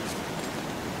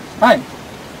 Hi.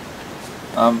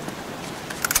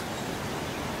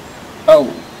 Oh.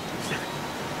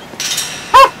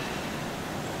 Ah!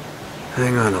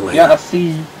 Hang on, Elena. Yeah, I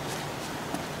see.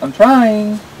 I'm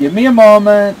trying. Give me a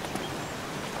moment.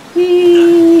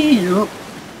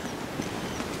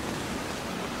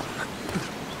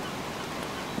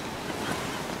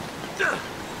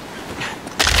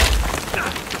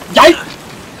 Yikes!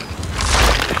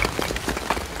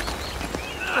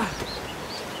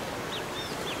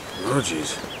 Oh,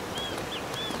 jeez.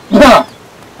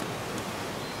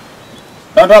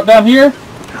 I'll drop down here?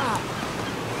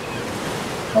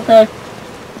 Okay.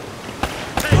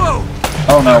 Whoa!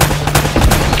 Oh no.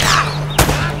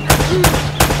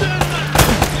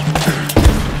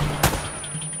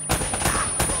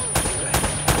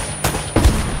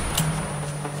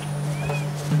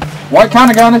 What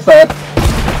kind of gun is that?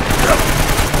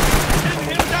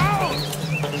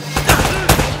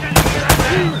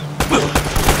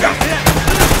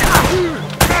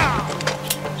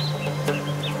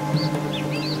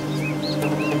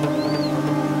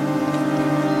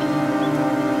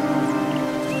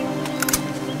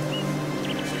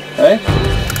 Okay.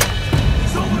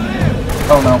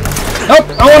 Oh no. Nope!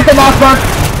 I want the mossberg!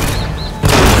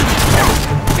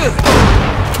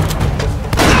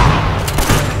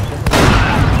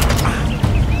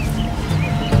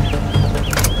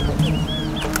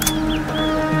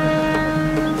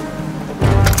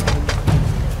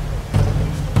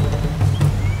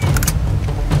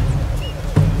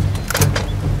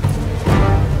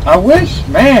 I wish,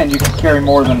 man, you could carry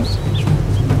more than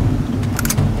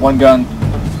one gun.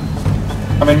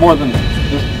 I mean, more than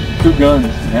just 2 guns.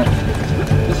 Man,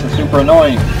 this is super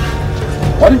annoying.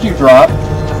 What did you drop?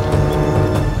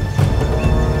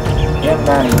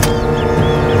 M90.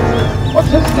 What's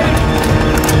this thing?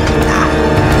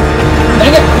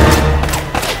 Dang it!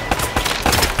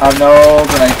 I have no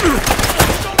grenade.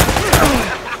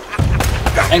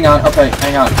 Hang on, okay,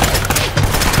 hang on.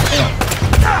 Hang on.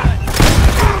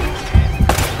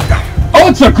 Oh,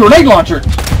 it's a grenade launcher!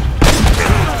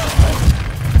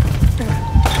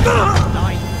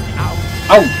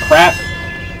 Oh, crap.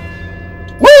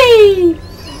 Whee!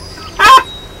 Ah!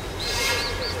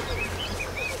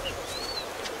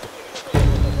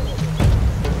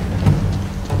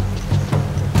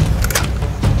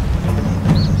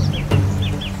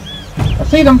 I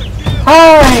see them.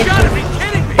 Hi! You gotta be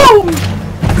kidding me! Boom!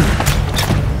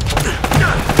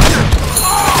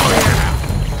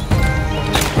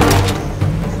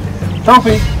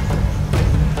 Trophy.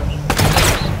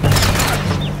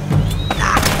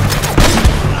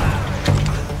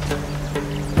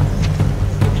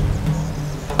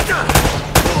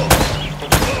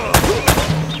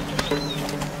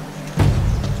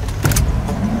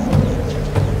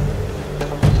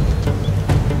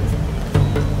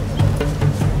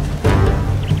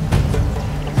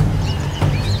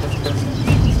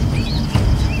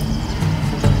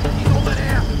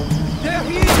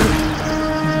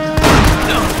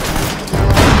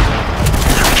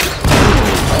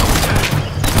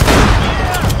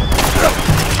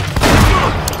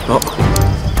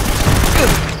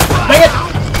 Dang it!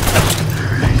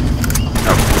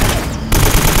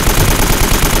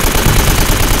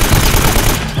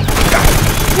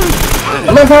 I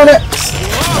left on it!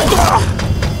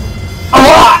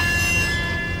 Ah!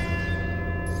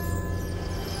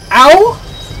 Ow!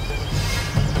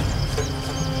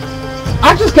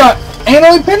 I just got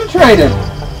anally penetrated!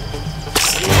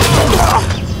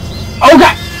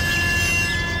 Okay!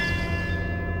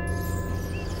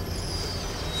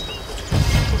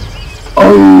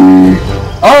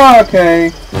 Oh!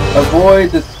 Okay.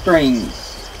 Avoid the strings.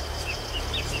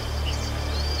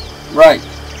 Right.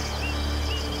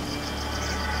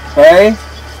 Okay.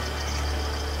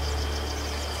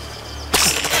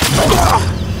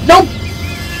 Nope!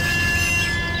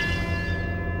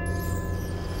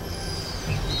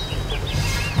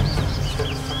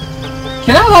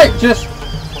 Can I, like, just...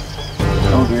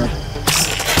 Oh, dear.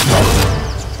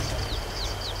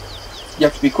 You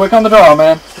have to be quick on the draw,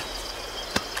 man.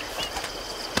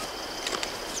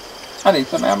 I need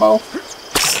some ammo.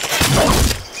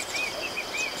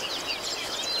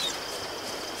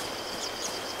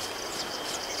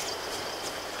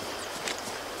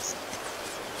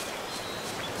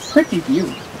 Pretty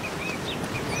view.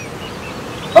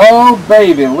 Oh,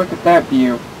 baby, look at that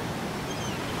view.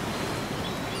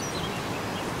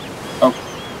 Oh.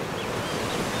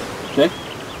 Okay.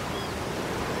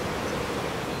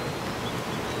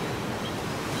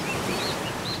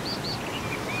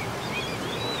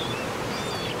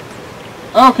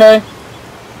 Okay.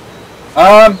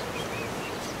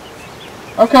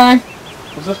 Okay.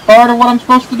 Is this part of what I'm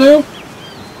supposed to do?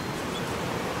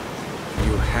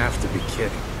 You have to be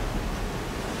kidding.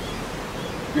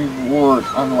 Reward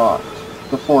unlocked.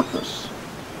 The fortress.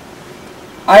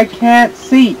 I can't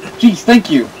see. Jeez, thank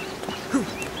you.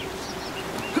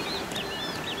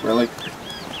 Really?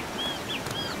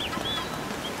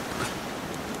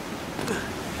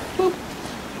 Boop.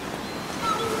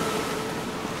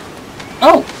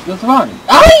 Oh, that's fine.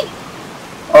 Aye!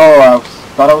 Oh, I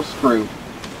thought I was screwed.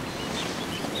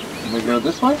 And we go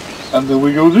this way, and then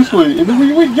we go this way, and then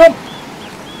we jump.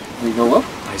 We go up.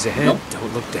 Eyes ahead, Nope.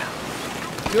 don't look down.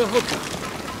 Good hook up.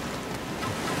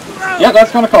 Yeah,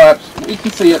 that's gonna collapse. We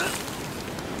can see it.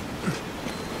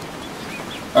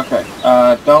 Okay,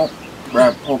 don't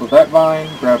grab hold of that vine.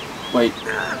 Wait.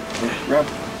 Grab.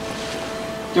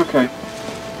 Okay.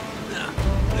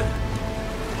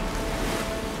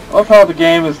 I love how the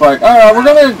game is like, alright, we're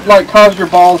gonna, like, cause your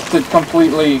balls to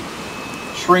completely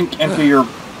shrink into your...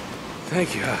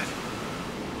 Thank God.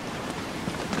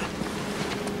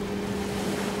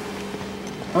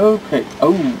 Okay.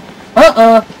 Oh.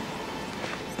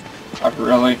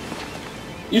 Really?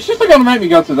 You're just gonna make me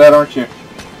go through that, aren't you?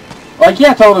 Like,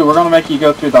 yeah, totally, we're gonna make you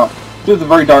go through the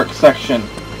very dark section.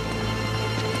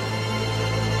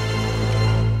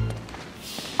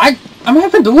 I'm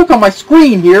having to look on my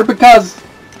screen here because...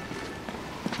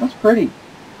 That's pretty.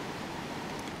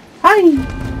 Hi!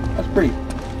 That's pretty.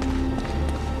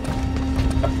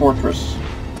 A fortress.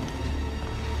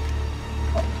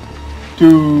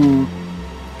 Dude.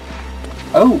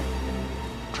 Oh.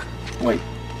 Wait.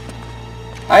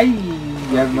 I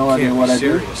have no idea what I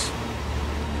do.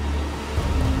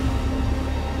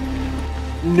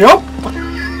 Nope.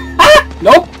 Ah!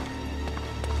 Nope.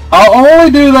 I'll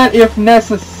only do that if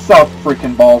necessary. Oh,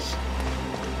 freaking balls.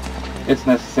 It's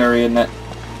necessary, isn't it?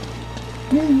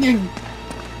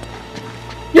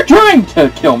 You're trying to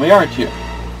kill me, aren't you?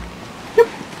 Yep.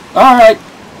 Alright.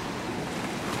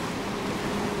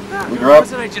 We're up.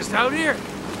 Wasn't I just out here?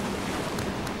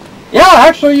 Yeah,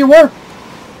 actually you were.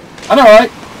 I know,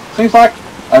 right? Seems like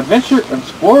adventure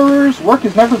explorers' work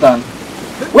is never done.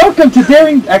 Welcome to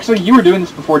Daring... Actually, you were doing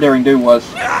this before Daring Do was.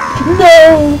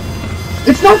 No!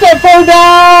 It's not that far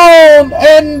down!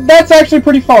 And that's actually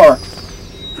pretty far.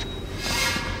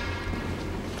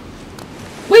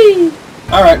 Whee!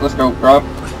 Alright, let's go. Grab.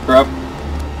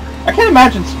 I can't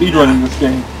imagine speedrunning this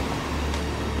game.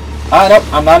 Nope,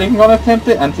 I'm not even going to attempt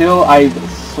it until I've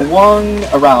swung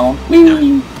around.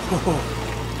 Whee!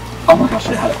 Oh my gosh,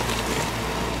 I got it.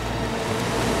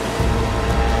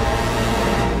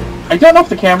 I don't know if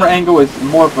the camera angle is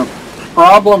more of a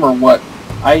problem or what.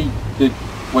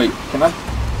 Wait, can I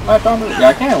smash onto it? Yeah,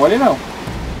 I can. What do you know?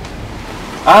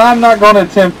 I'm not going to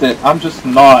attempt it. I'm just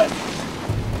not.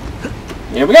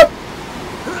 Here we go.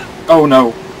 Oh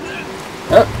no.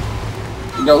 Up.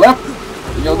 You go left.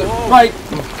 You go right.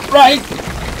 Right.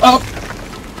 Up.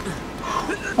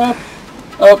 Up.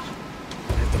 Up.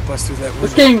 Have to bust through that window.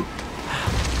 This game.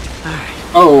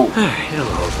 Oh. Alright, it'll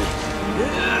hold me.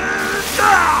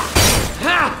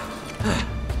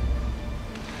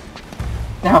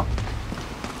 Now.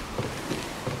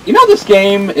 You know this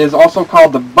game is also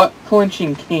called the Butt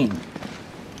Clenching King.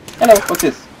 Hello, what's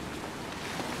this?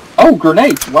 Oh,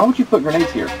 grenades. Why would you put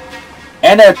grenades here?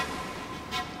 And a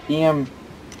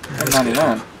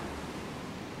PM-99.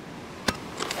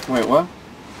 Wait, what?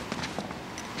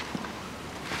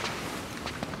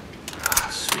 Oh,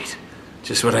 sweet.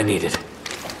 Just what I needed.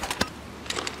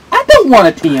 I don't want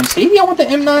a TMC. I want the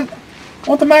M9. I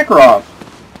want the Makarov.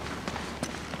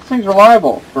 This thing's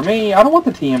reliable. For me, I don't want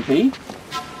the TMP.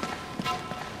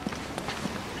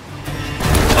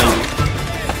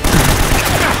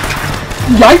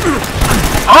 Yikes!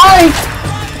 I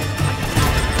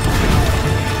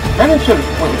kind of should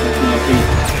have went with the TMP.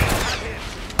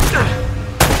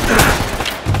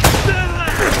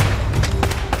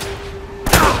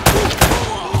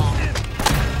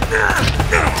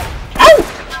 Ow!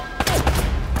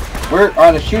 Where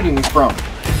are they shooting me from?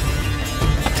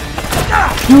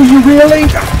 Do you really?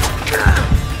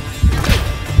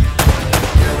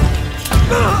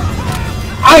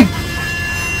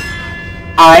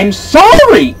 I'm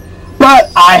sorry,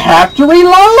 but I have to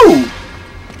reload.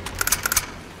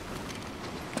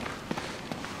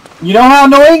 You know how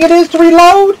annoying it is to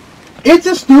reload? It's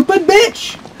a stupid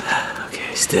bitch.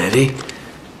 Okay, steady.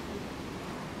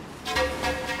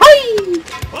 Hi!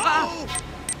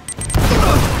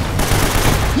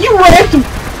 You ran to...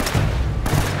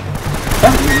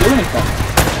 That didn't do anything.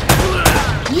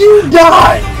 You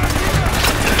died!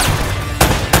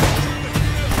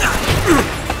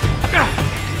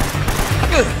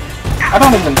 I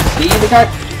don't even see the guy.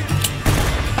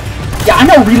 Yeah, I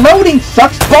know, reloading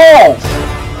sucks balls!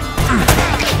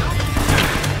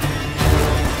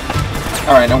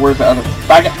 Alright, now where's the other?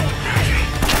 Back up.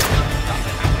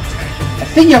 I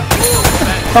see ya!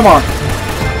 Come on.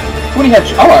 20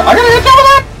 headshots. Oh, I got a headshot with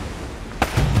that!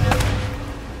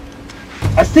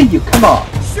 I see you, come on.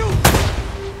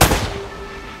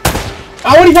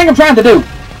 Oh, what do you think I'm trying to do?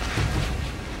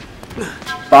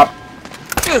 Stop.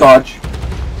 Dodge.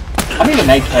 I need an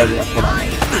AK, that's what I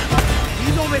need.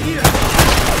 He's over here.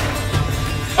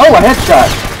 Oh, a headshot!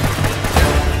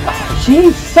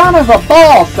 Jeez, son of a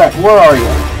ball sack, where are you?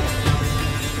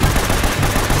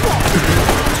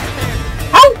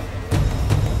 Ow!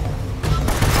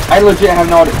 I legit have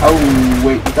no idea. Oh,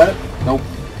 wait, is that it? Nope.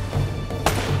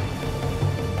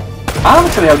 I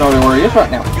honestly have no idea where he is right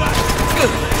now.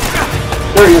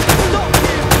 There he is.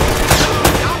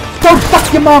 Go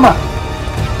fuck your mama!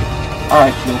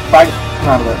 Alright, you faggot. Come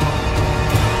out of there.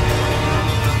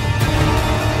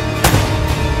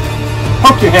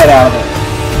 Poke your head out of it.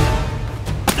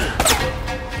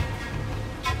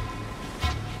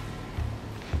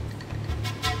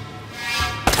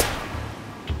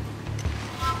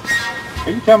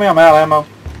 Can you tell me I'm out of ammo?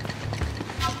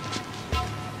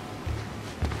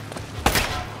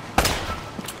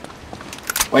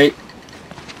 Wait.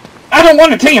 I don't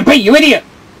want a TMP, you idiot!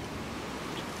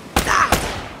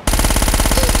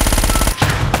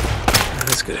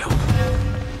 That's good help.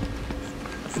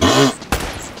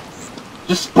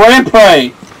 Just spray and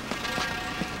pray!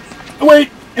 Wait,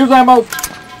 here's ammo!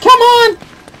 Come on!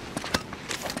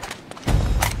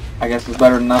 I guess it's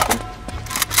better than nothing.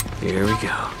 Here we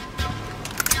go.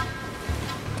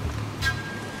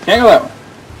 Can't go that way.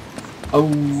 Oh,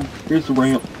 here's the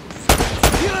ramp.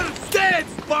 You're dead,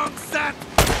 bunk sack.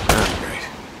 Alright.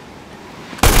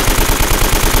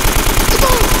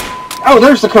 Oh,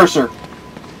 there's the cursor.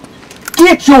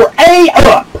 Get your A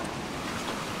up!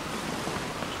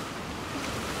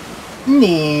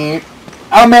 Neat.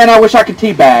 Oh man, I wish I could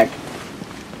teabag.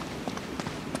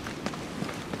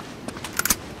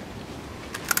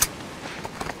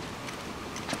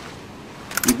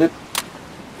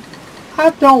 I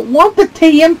don't want the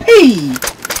TMP!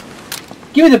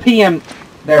 Give me the PM.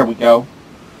 There we go.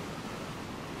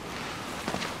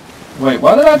 Wait,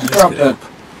 why did I just drop that?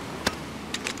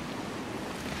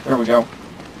 There we go.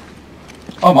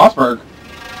 Oh, Mossberg.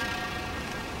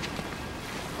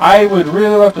 I would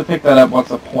really love to pick that up. What's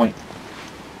the point?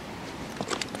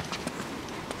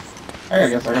 I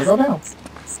guess I gotta go down.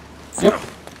 Yep.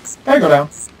 Gotta go down.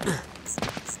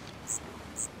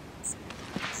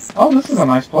 Oh, this is a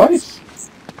nice place.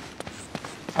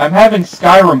 I'm having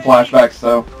Skyrim flashbacks,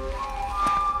 though.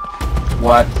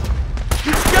 What?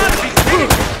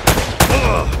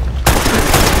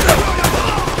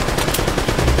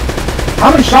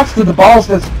 How many shots did the balls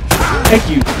just take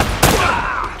you?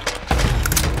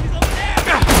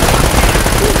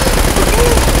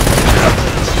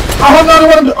 I have no idea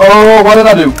what I'm doing. Oh, what did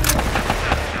I do?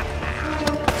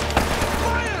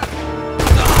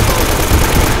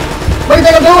 What do you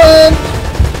think I'm doing?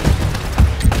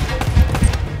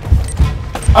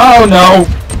 Oh no!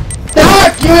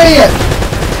 Duck, you idiot!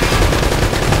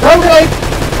 Throw a grenade!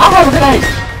 I'll have a grenade!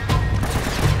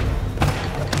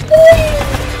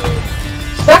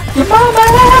 Suck your mama!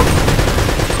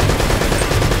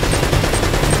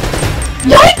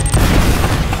 Yikes!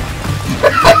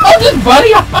 I'm just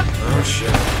buddy off! Oh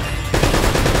shit.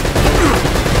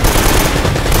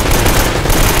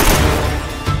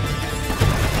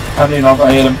 I don't even know if I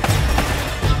hit him.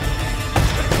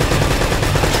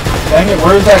 Dang it,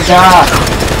 where's that guy?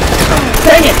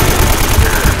 Dang it!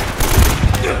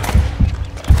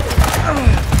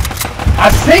 I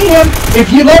see him!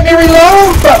 If you let me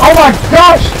reload, but oh my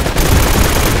gosh!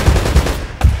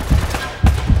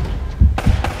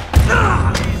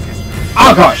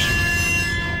 Oh gosh!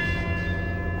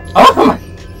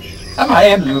 Oh my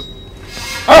hand just...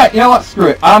 Alright, you know what? Screw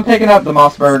it. I'm picking up the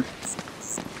Mossberg.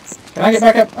 Can I get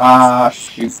back up? Ah,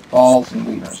 shoot. Balls and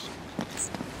wieners.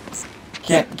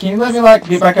 Can you let me, like,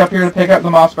 get back up here to pick up the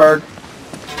Mossberg?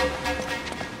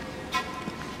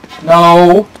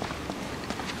 No.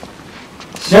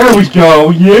 There we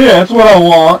go. Yeah, that's what I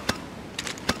want.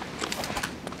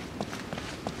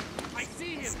 I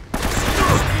see him.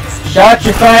 Shut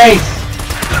your face.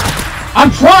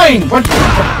 I'm trying. What?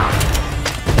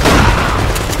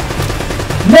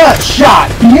 Nut shot,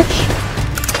 bitch.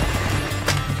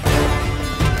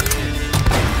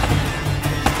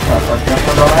 I guess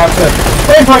we're gonna have to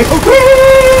stay fight.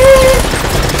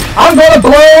 I'm gonna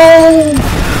blow.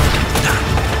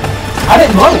 I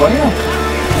didn't blow, what do you know?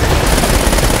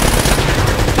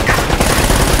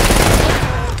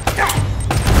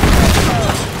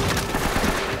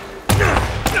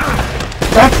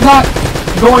 It's not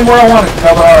going where I want it to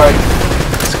go, but alright.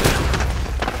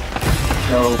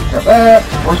 So, got that.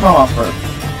 Where's my mouse bird?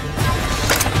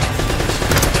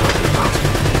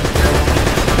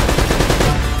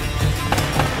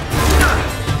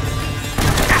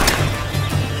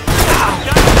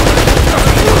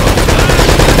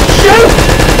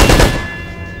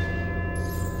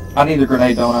 I need a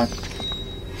grenade, don't I?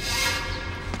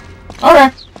 Okay.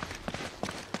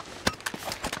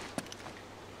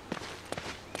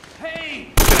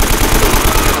 Hey!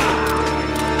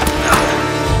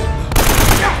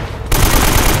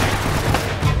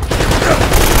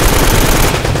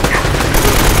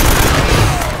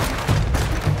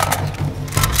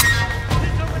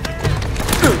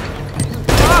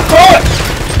 Throw it!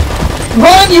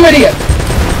 Run, you idiot!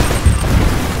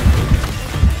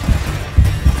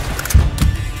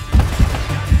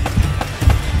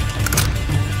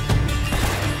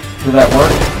 Did that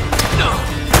work? No.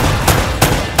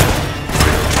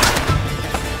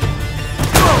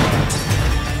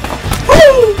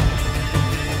 Woo!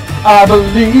 I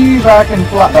believe I can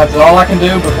fly. That's all I can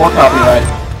do before copyright.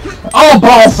 Oh,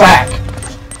 ball sack!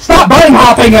 Stop bunny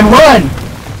hopping and run!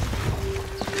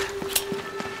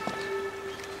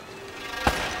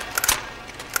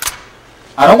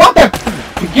 I don't want that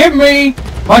to give me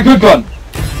my good gun.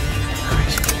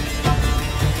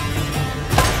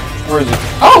 Where is it?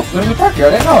 Oh, there's a truck here.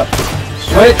 I didn't know it.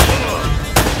 Switch.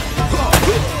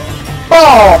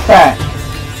 Ball sack.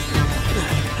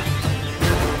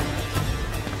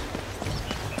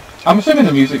 I'm assuming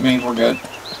the music means we're good.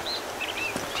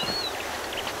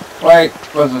 Wait,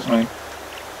 what does this mean?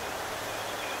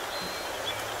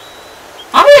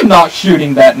 I am not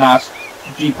shooting that nice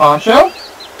G-Poncho.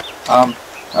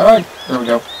 Alright, there we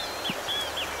go.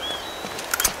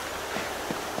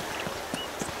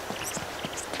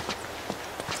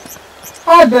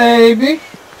 Hi, baby.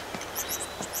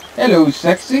 Hello,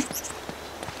 sexy.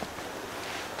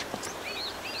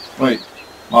 Wait,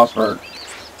 Mossberg.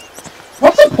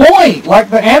 What's the point? Like,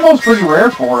 the ammo's pretty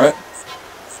rare for it.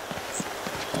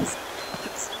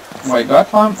 Wait, got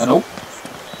time? Nope.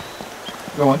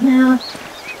 Go in here.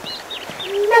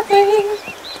 Nothing.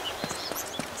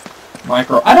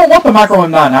 Micro. I don't want the micro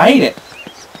M9. I hate it.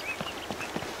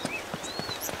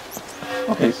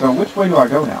 Okay, so which way do I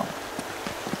go now?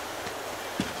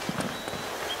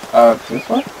 This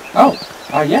way? Oh,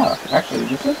 yeah. Actually,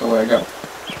 this is the way I go.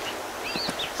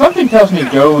 Something tells me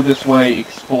go this way,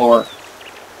 explore.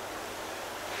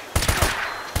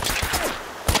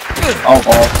 Oh,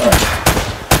 balls.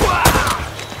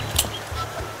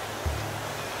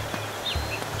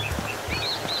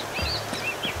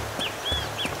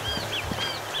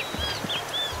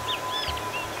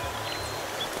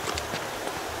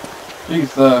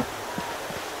 Jeez, the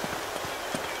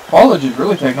foliage is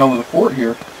really taking over the fort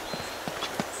here.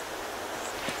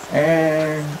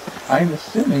 And I'm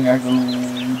assuming I go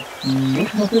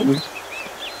looking up it with.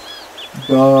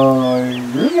 I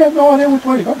really have no idea which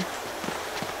way to go.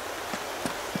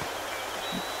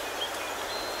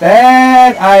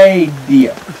 Bad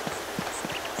idea. I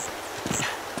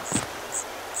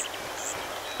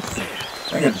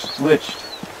think I just glitched.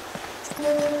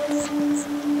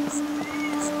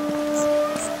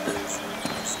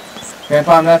 Can't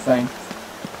find that thing.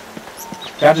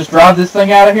 Can I just drive this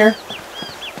thing out of here?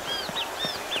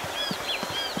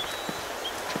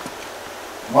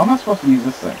 Why am I supposed to use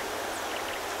this thing?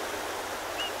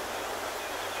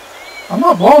 I'm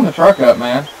not blowing the truck up,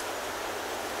 man.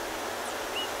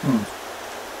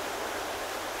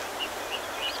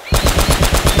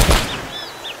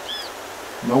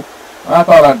 Nope. I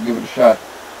thought I'd give it a shot.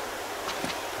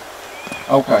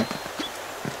 Okay.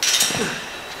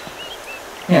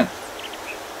 Hint.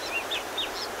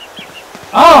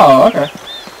 Oh, okay.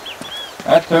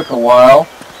 That took a while.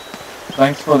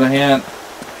 Thanks for the hint.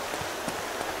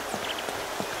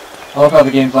 I love how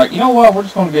the game's like, you know what, we're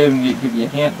just going to give you a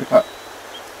hint because...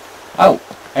 Oh,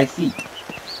 I see.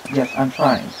 Yes, I'm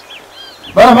trying.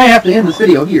 But I may have to end this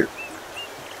video here.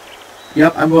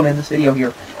 Yep, I'm going to end this video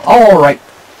here. Alright,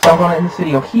 so I'm going to end this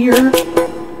video here.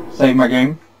 Save my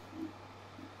game.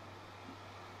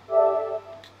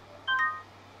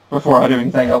 Before I do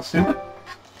anything else stupid.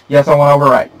 Yes, I want to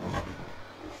overwrite.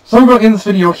 So I'm going to end this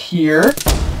video here.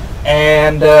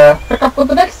 And pick up with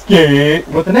the next game,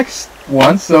 with the next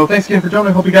one. So thanks again for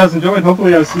joining. Hope you guys enjoyed.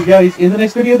 Hopefully I'll see you guys in the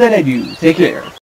next video that I do. Take care.